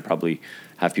he's trying to probably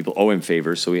have people owe him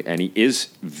favor. And he is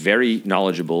very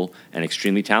knowledgeable and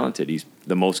extremely talented. He's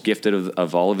the most gifted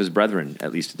of all of his brethren,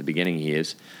 at least at the beginning he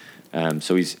is.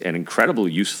 So he's an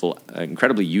incredibly useful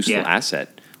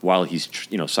asset while he's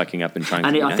sucking up and trying.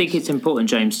 And I think it's important,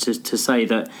 James, to say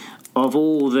that of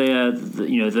all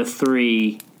the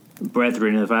three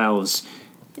brethren of elves,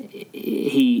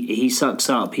 he sucks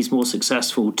up. He's more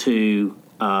successful to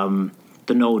the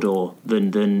Noldor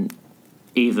than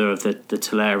either of the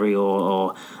Teleri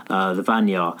or the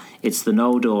Vanyar. It's the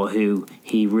Noldor who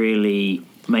he really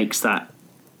makes that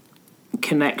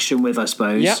connection with, I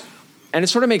suppose. Yeah. And it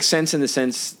sort of makes sense in the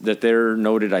sense that they're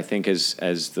noted, I think, as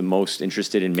the most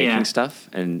interested in making stuff.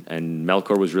 And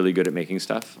Melkor was really good at making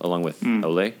stuff, along with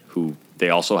Ole, who they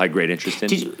also had great interest in.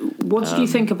 What did you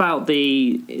think about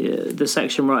the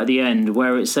section right at the end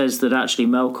where it says that actually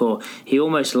Melkor, he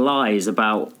almost lies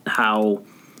about how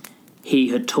he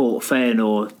had taught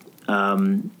Fëanor...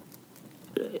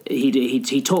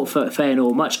 He taught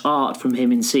Fëanor much art from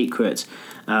him in secret,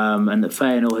 and that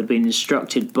Fëanor had been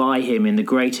instructed by him in the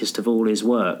greatest of all his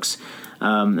works.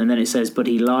 And then it says, but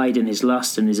he lied in his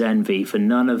lust and his envy, for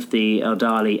none of the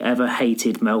Eldali ever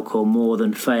hated Melkor more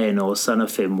than Fëanor, son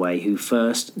of Finwë, who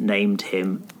first named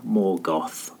him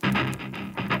Morgoth.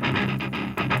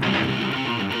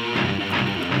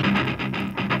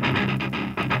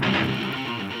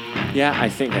 Yeah, I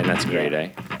think, and that's great,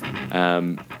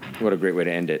 what a great way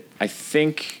to end it. I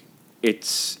think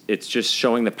it's just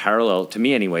showing the parallel, to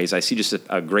me anyways. I see just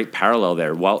a great parallel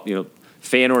there. While,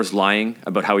 Fëanor's lying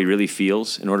about how he really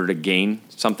feels in order to gain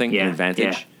something, an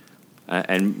advantage. Yeah.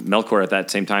 And Melkor at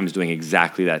that same time is doing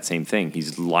exactly that same thing.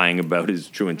 He's lying about his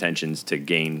true intentions to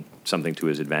gain something to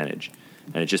his advantage.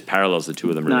 And it just parallels the two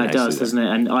of them really nicely. No, it does, doesn't it?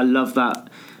 And I love that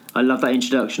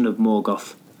introduction of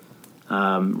Morgoth.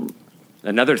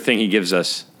 Another thing he gives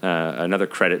us, another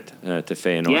credit to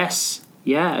Fëanor. Yes,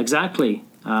 yeah, exactly.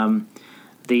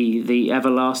 The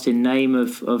everlasting name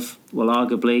of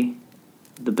arguably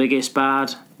the biggest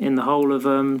bad in the whole of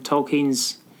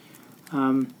Tolkien's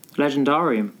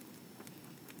legendarium.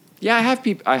 Yeah,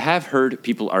 I have heard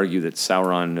people argue that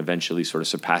Sauron eventually sort of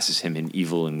surpasses him in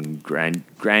evil and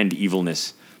grand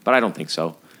evilness, but I don't think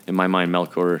so. In my mind,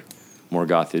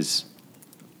 Morgoth is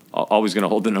always going to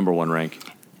hold the number one rank.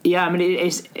 Yeah, I mean,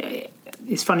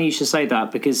 it's funny you should say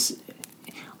that, because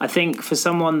I think for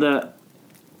someone that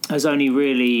has only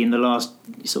really in the last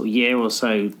sort of year or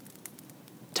so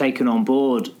taken on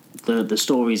board the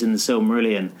stories in the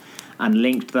Silmarillion and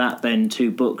linked that then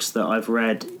to books that I've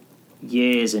read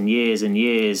years and years and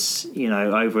years,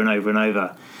 over and over and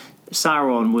over,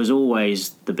 Sauron was always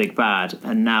the big bad,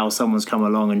 and now someone's come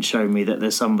along and shown me that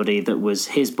there's somebody that was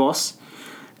his boss.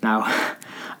 Now,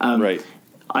 right.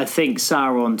 I think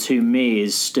Sauron, to me,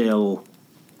 is still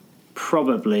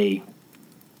probably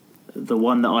the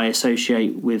one that I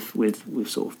associate with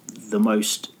sort of the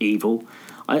most evil.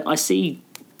 I see,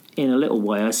 in a little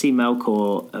way, I see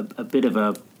Melkor a bit of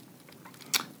a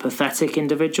pathetic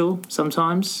individual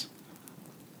sometimes.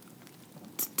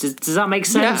 Does that make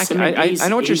sense? Yeah, I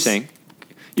know what you're saying.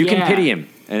 You can pity him,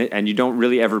 and you don't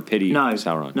really ever pity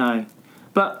Sauron. No,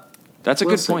 but that's a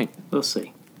good point. We'll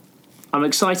see. I'm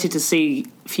excited to see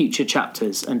future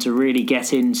chapters and to really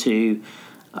get into,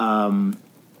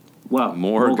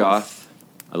 Morgoth.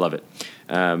 I love it.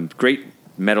 Great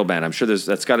metal band. I'm sure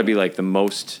that's got to be like the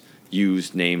most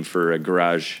used name for a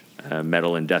garage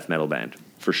metal and death metal band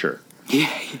for sure. Yeah,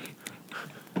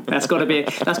 that's got to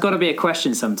be a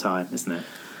question sometime, isn't it?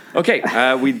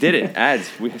 Okay, we did it. Ads.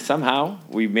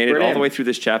 We made it all the way through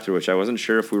this chapter, which I wasn't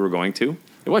sure if we were going to.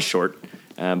 It was short,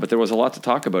 but there was a lot to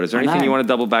talk about. Is there anything you want to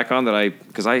double back on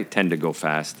because I tend to go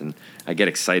fast and I get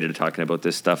excited talking about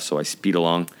this stuff, so I speed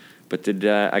along. But did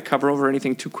I cover over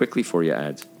anything too quickly for you,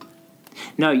 Ads?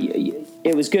 No,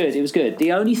 it was good. It was good.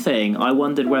 The only thing I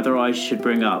wondered whether I should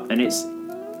bring up, and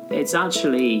it's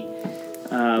actually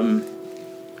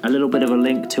a little bit of a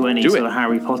link to any sort of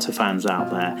Harry Potter fans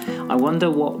out there. I wonder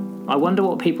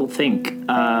what people think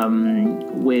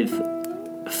with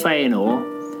Fëanor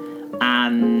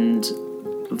and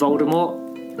Voldemort.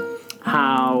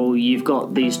 How you've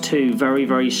got these two very,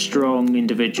 very strong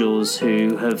individuals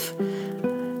who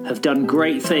have done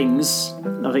great things.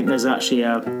 I think there's actually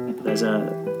a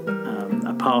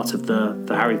part of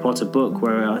the Harry Potter book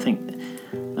where I think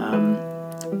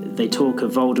they talk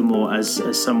of Voldemort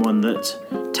as someone that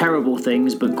terrible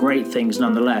things but great things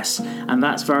nonetheless, and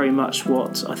that's very much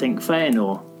what I think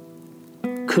Fëanor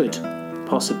could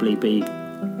possibly be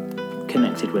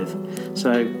connected with.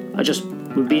 So I just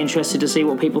would be interested to see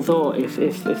what people thought,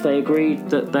 if they agreed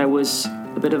that there was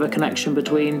a bit of a connection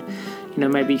between,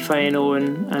 maybe Fëanor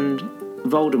and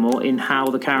Voldemort in how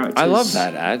the characters. I love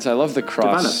that, Ads. I love the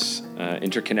cross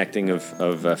interconnecting of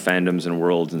fandoms and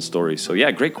worlds and stories. So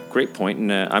yeah, great point.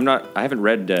 And I haven't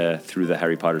read through the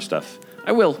Harry Potter stuff.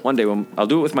 I will one day. I'll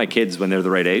do it with my kids when they're the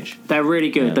right age. They're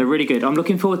really good. Yeah. They're really good. I'm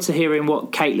looking forward to hearing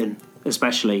what Caitlin,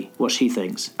 especially, what she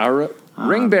thinks. Our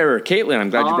ring bearer, Caitlin.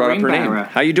 I'm glad you brought up her name.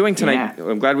 How are you doing tonight? Yeah.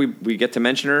 I'm glad we get to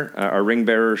mention her. Our ring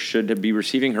bearer should be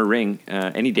receiving her ring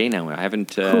any day now. I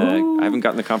haven't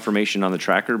gotten the confirmation on the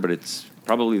tracker, but it's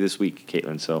probably this week,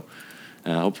 Caitlin. So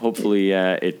hopefully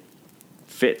it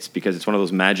fits, because it's one of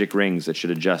those magic rings that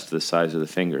should adjust to the size of the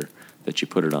finger that you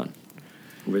put it on.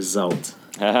 Result.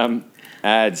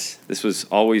 Ads. This was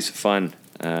always fun.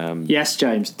 Yes,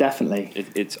 James, definitely.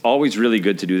 It's always really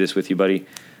good to do this with you, buddy.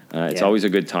 It's always a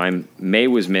good time. May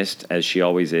was missed, as she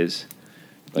always is.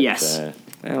 But, yes.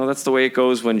 That's the way it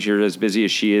goes when you're as busy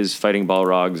as she is, fighting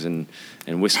Balrogs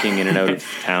and whisking in and out of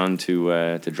town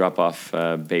to drop off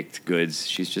baked goods.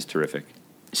 She's just terrific.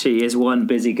 She is one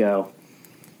busy girl.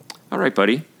 All right,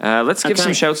 buddy. Let's give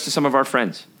some shouts to some of our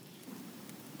friends.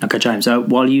 Okay, James.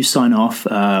 While you sign off,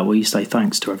 will you say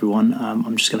thanks to everyone?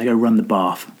 I'm just going to go run the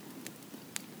bath.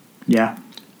 Yeah.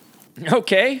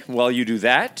 Okay. While you do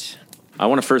that, I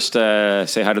want to first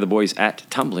say hi to the boys at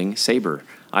Tumbling Saber.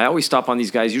 I always stop on these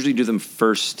guys, usually do them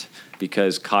first,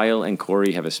 because Kyle and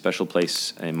Corey have a special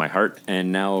place in my heart.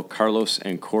 And now Carlos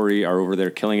and Corey are over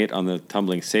there killing it on the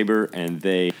Tumbling Saber, and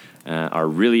they are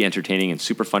really entertaining and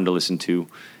super fun to listen to.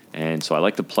 And so I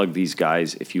like to plug these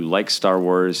guys. If you like Star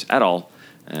Wars at all,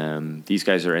 these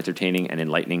guys are entertaining and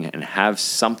enlightening and have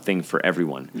something for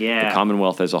everyone. Yeah. The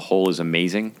Commonwealth as a whole is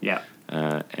amazing. Yeah.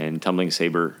 And Tumbling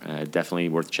Saber, definitely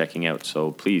worth checking out.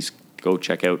 So please go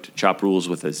check out Chop Rules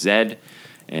with a Z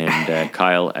and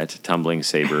Kyle at Tumbling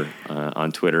Saber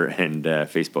on Twitter and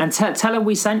Facebook. And tell him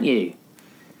we sent you.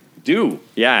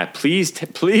 Yeah.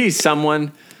 Please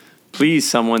someone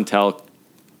tell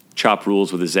Chop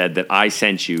Rules with a Z that I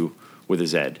sent you with a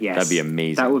Z. Yes. That'd be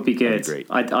amazing. That would be good. That'd be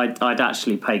great. I'd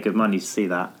actually pay good money to see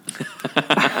that.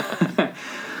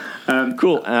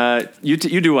 Cool. You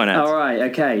do one, Ed. All right.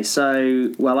 Okay.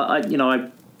 So, well, I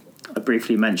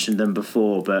briefly mentioned them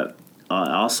before, but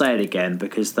I'll say it again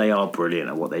because they are brilliant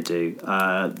at what they do.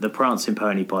 The Prancing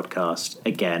Pony podcast,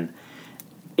 again,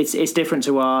 it's different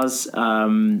to ours.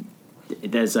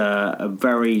 There's a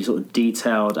very sort of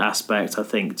detailed aspect, I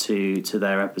think, to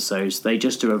their episodes. They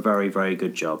just do a very, very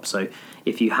good job. So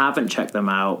if you haven't checked them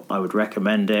out, I would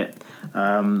recommend it.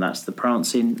 That's the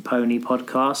Prancing Pony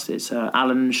podcast. It's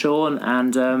Alan and Sean,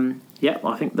 and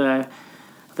I think are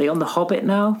they on The Hobbit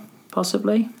now,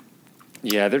 possibly?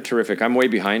 Yeah, they're terrific. I'm way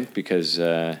behind because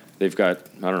they've got,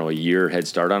 a year head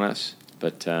start on us.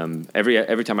 But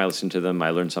every time I listen to them,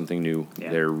 I learn something new.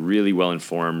 Yeah. They're really well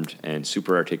informed and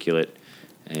super articulate.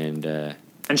 And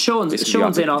Sean's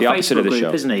in our Facebook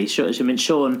group, isn't he?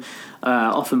 Sean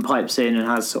often pipes in and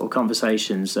has sort of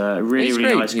conversations.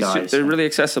 Really nice guys. They're really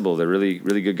accessible. They're really,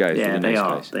 really good guys. Yeah,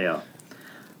 really they are.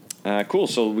 Cool.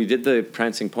 So we did the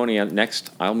Prancing Pony. Next,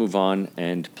 I'll move on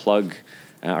and plug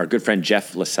our good friend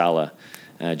Jeff LaSala.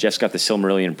 Jeff's got the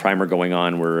Silmarillion primer going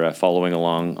on. We're following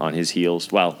along on his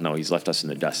heels. Well, no, he's left us in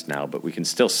the dust now, but we can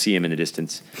still see him in the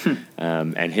distance.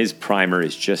 And his primer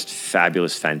is just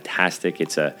fabulous, fantastic.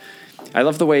 I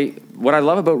love what I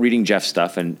love about reading Jeff's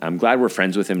stuff, and I'm glad we're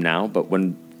friends with him now, but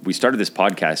when we started this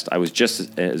podcast, I was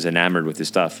just as enamored with his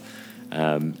stuff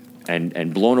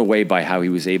and blown away by how he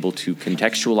was able to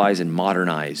contextualize and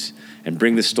modernize and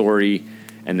bring the story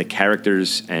and the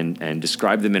characters and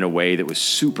described them in a way that was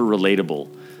super relatable,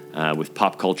 with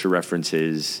pop culture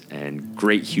references and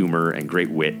great humor and great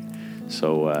wit.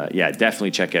 So,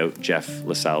 definitely check out Jeff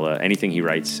LaSala, anything he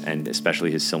writes, and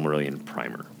especially his Silmarillion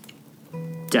primer.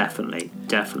 Definitely.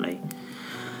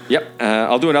 Yep,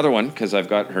 I'll do another one because I've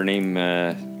got her name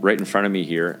right in front of me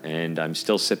here, and I'm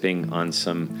still sipping on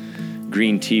some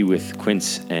green tea with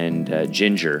quince and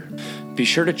ginger. Be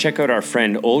sure to check out our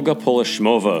friend Olga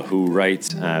Polishmova, who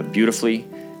writes beautifully.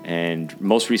 And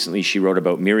most recently, she wrote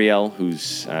about Miriel,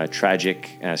 whose tragic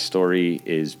story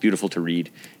is beautiful to read,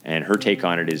 and her take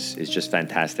on it is just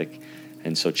fantastic.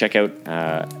 And so check out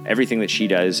everything that she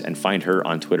does and find her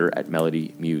on Twitter at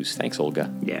Melody Muse. Thanks,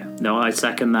 Olga. Yeah, no, I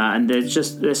second that. And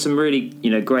there's some really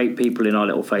great people in our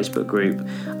little Facebook group.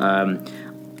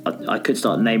 I could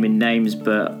start naming names,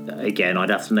 but again,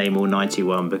 I'd have to name all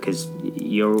 91 because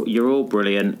you're all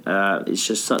brilliant. It's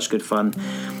just such good fun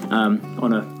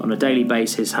on a daily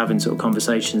basis, having sort of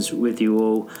conversations with you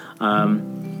all.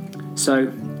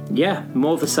 So yeah,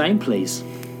 more of the same, please.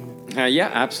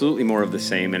 Absolutely more of the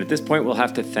same. And at this point, we'll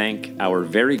have to thank our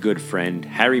very good friend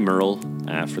Harry Merle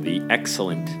for the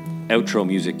excellent outro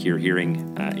music you're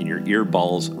hearing in your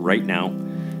earballs right now.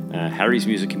 Harry's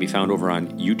music can be found over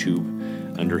on YouTube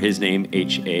under his name,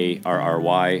 Harry,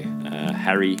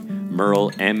 Harry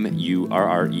Merle, Murrel,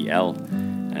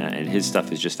 and his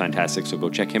stuff is just fantastic, so go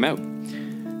check him out.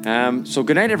 So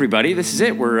good night, everybody. This is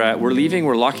it. We're leaving.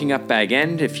 We're locking up Bag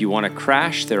End. If you want to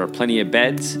crash, there are plenty of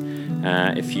beds.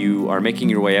 If you are making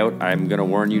your way out, I'm going to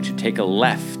warn you to take a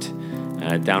left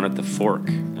down at the fork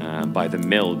by the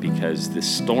mill, because the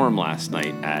storm last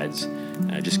night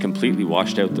just completely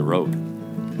washed out the road.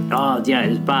 Oh, yeah, it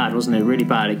was bad, wasn't it? Really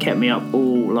bad. It kept me up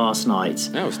all last night.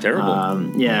 That was terrible.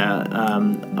 Old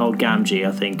Gamgee,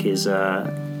 I think, he's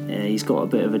got a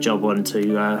bit of a job on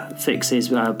to fix his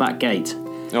back gate.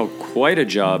 Oh, quite a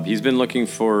job. He's been looking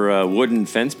for wooden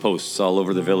fence posts all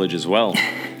over the village as well.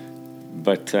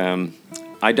 But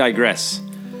I digress.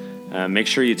 Make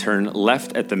sure you turn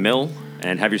left at the mill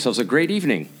and have yourselves a great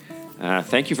evening.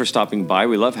 Thank you for stopping by.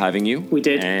 We love having you. We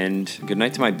did. And good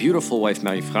night to my beautiful wife,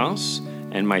 Marie-France,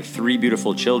 and my 3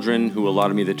 beautiful children who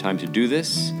allotted me the time to do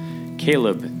this.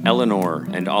 Caleb, Eleanor,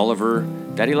 and Oliver.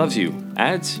 Daddy loves you.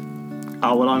 Ads?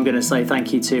 Oh, well, I'm going to say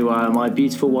thank you to my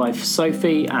beautiful wife,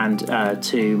 Sophie, and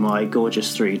to my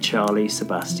gorgeous 3, Charlie,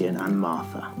 Sebastian, and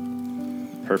Martha.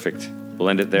 Perfect. We'll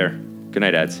end it there. Good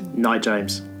night, Ads. Night,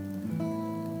 James.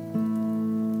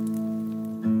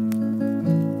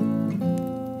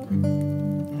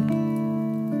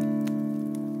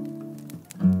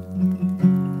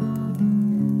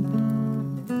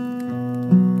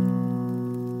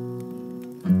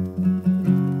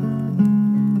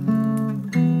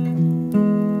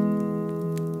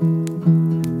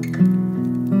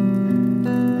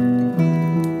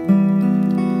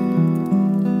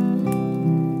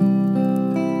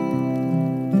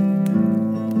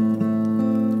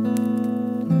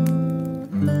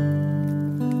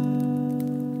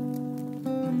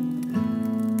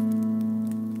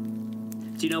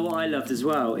 As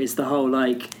well is the whole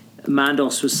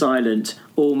Mandos was silent,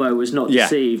 Ormo was not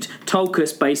deceived.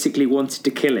 Tulkas basically wanted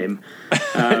to kill him.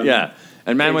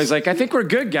 And Man was like, I think we're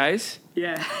good, guys.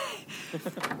 Yeah.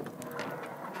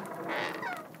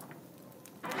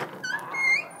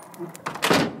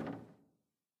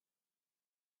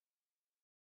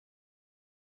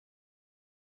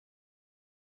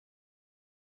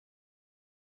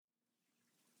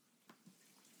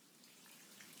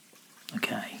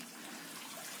 Okay.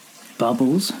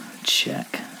 Bubbles,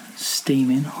 check.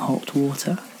 Steaming hot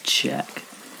water, check.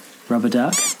 Rubber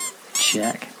duck,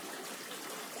 check.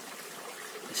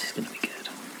 This is going to be good.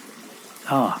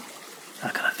 How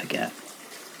could I forget?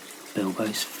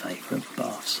 Bilbo's favourite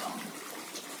bath song.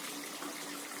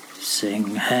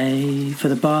 Sing hey for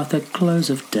the bath at close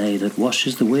of day that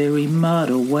washes the weary mud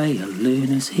away. A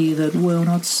loon is he that will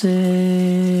not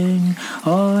sing.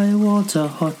 Aye, water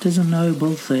hot is a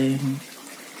noble thing.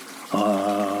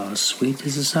 Ah, sweet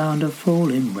is the sound of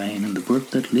falling rain, and the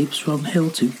brook that leaps from hill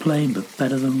to plain. But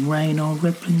better than rain or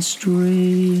rippling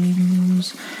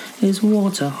streams is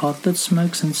water hot that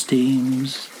smokes and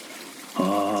steams.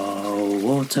 Oh,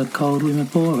 water cold we may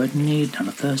pour at need, and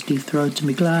a thirsty throat to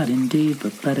be glad indeed.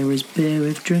 But better is beer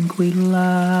if drink we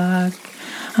lack,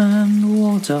 and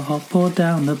water hot poured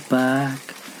down the back.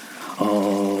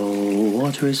 Oh,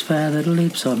 water is fair that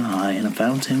leaps on high, and a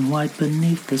fountain white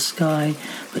beneath the sky.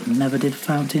 But never did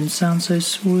fountain sound so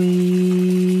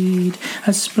sweet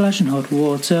as splashing hot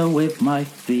water with my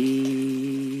feet.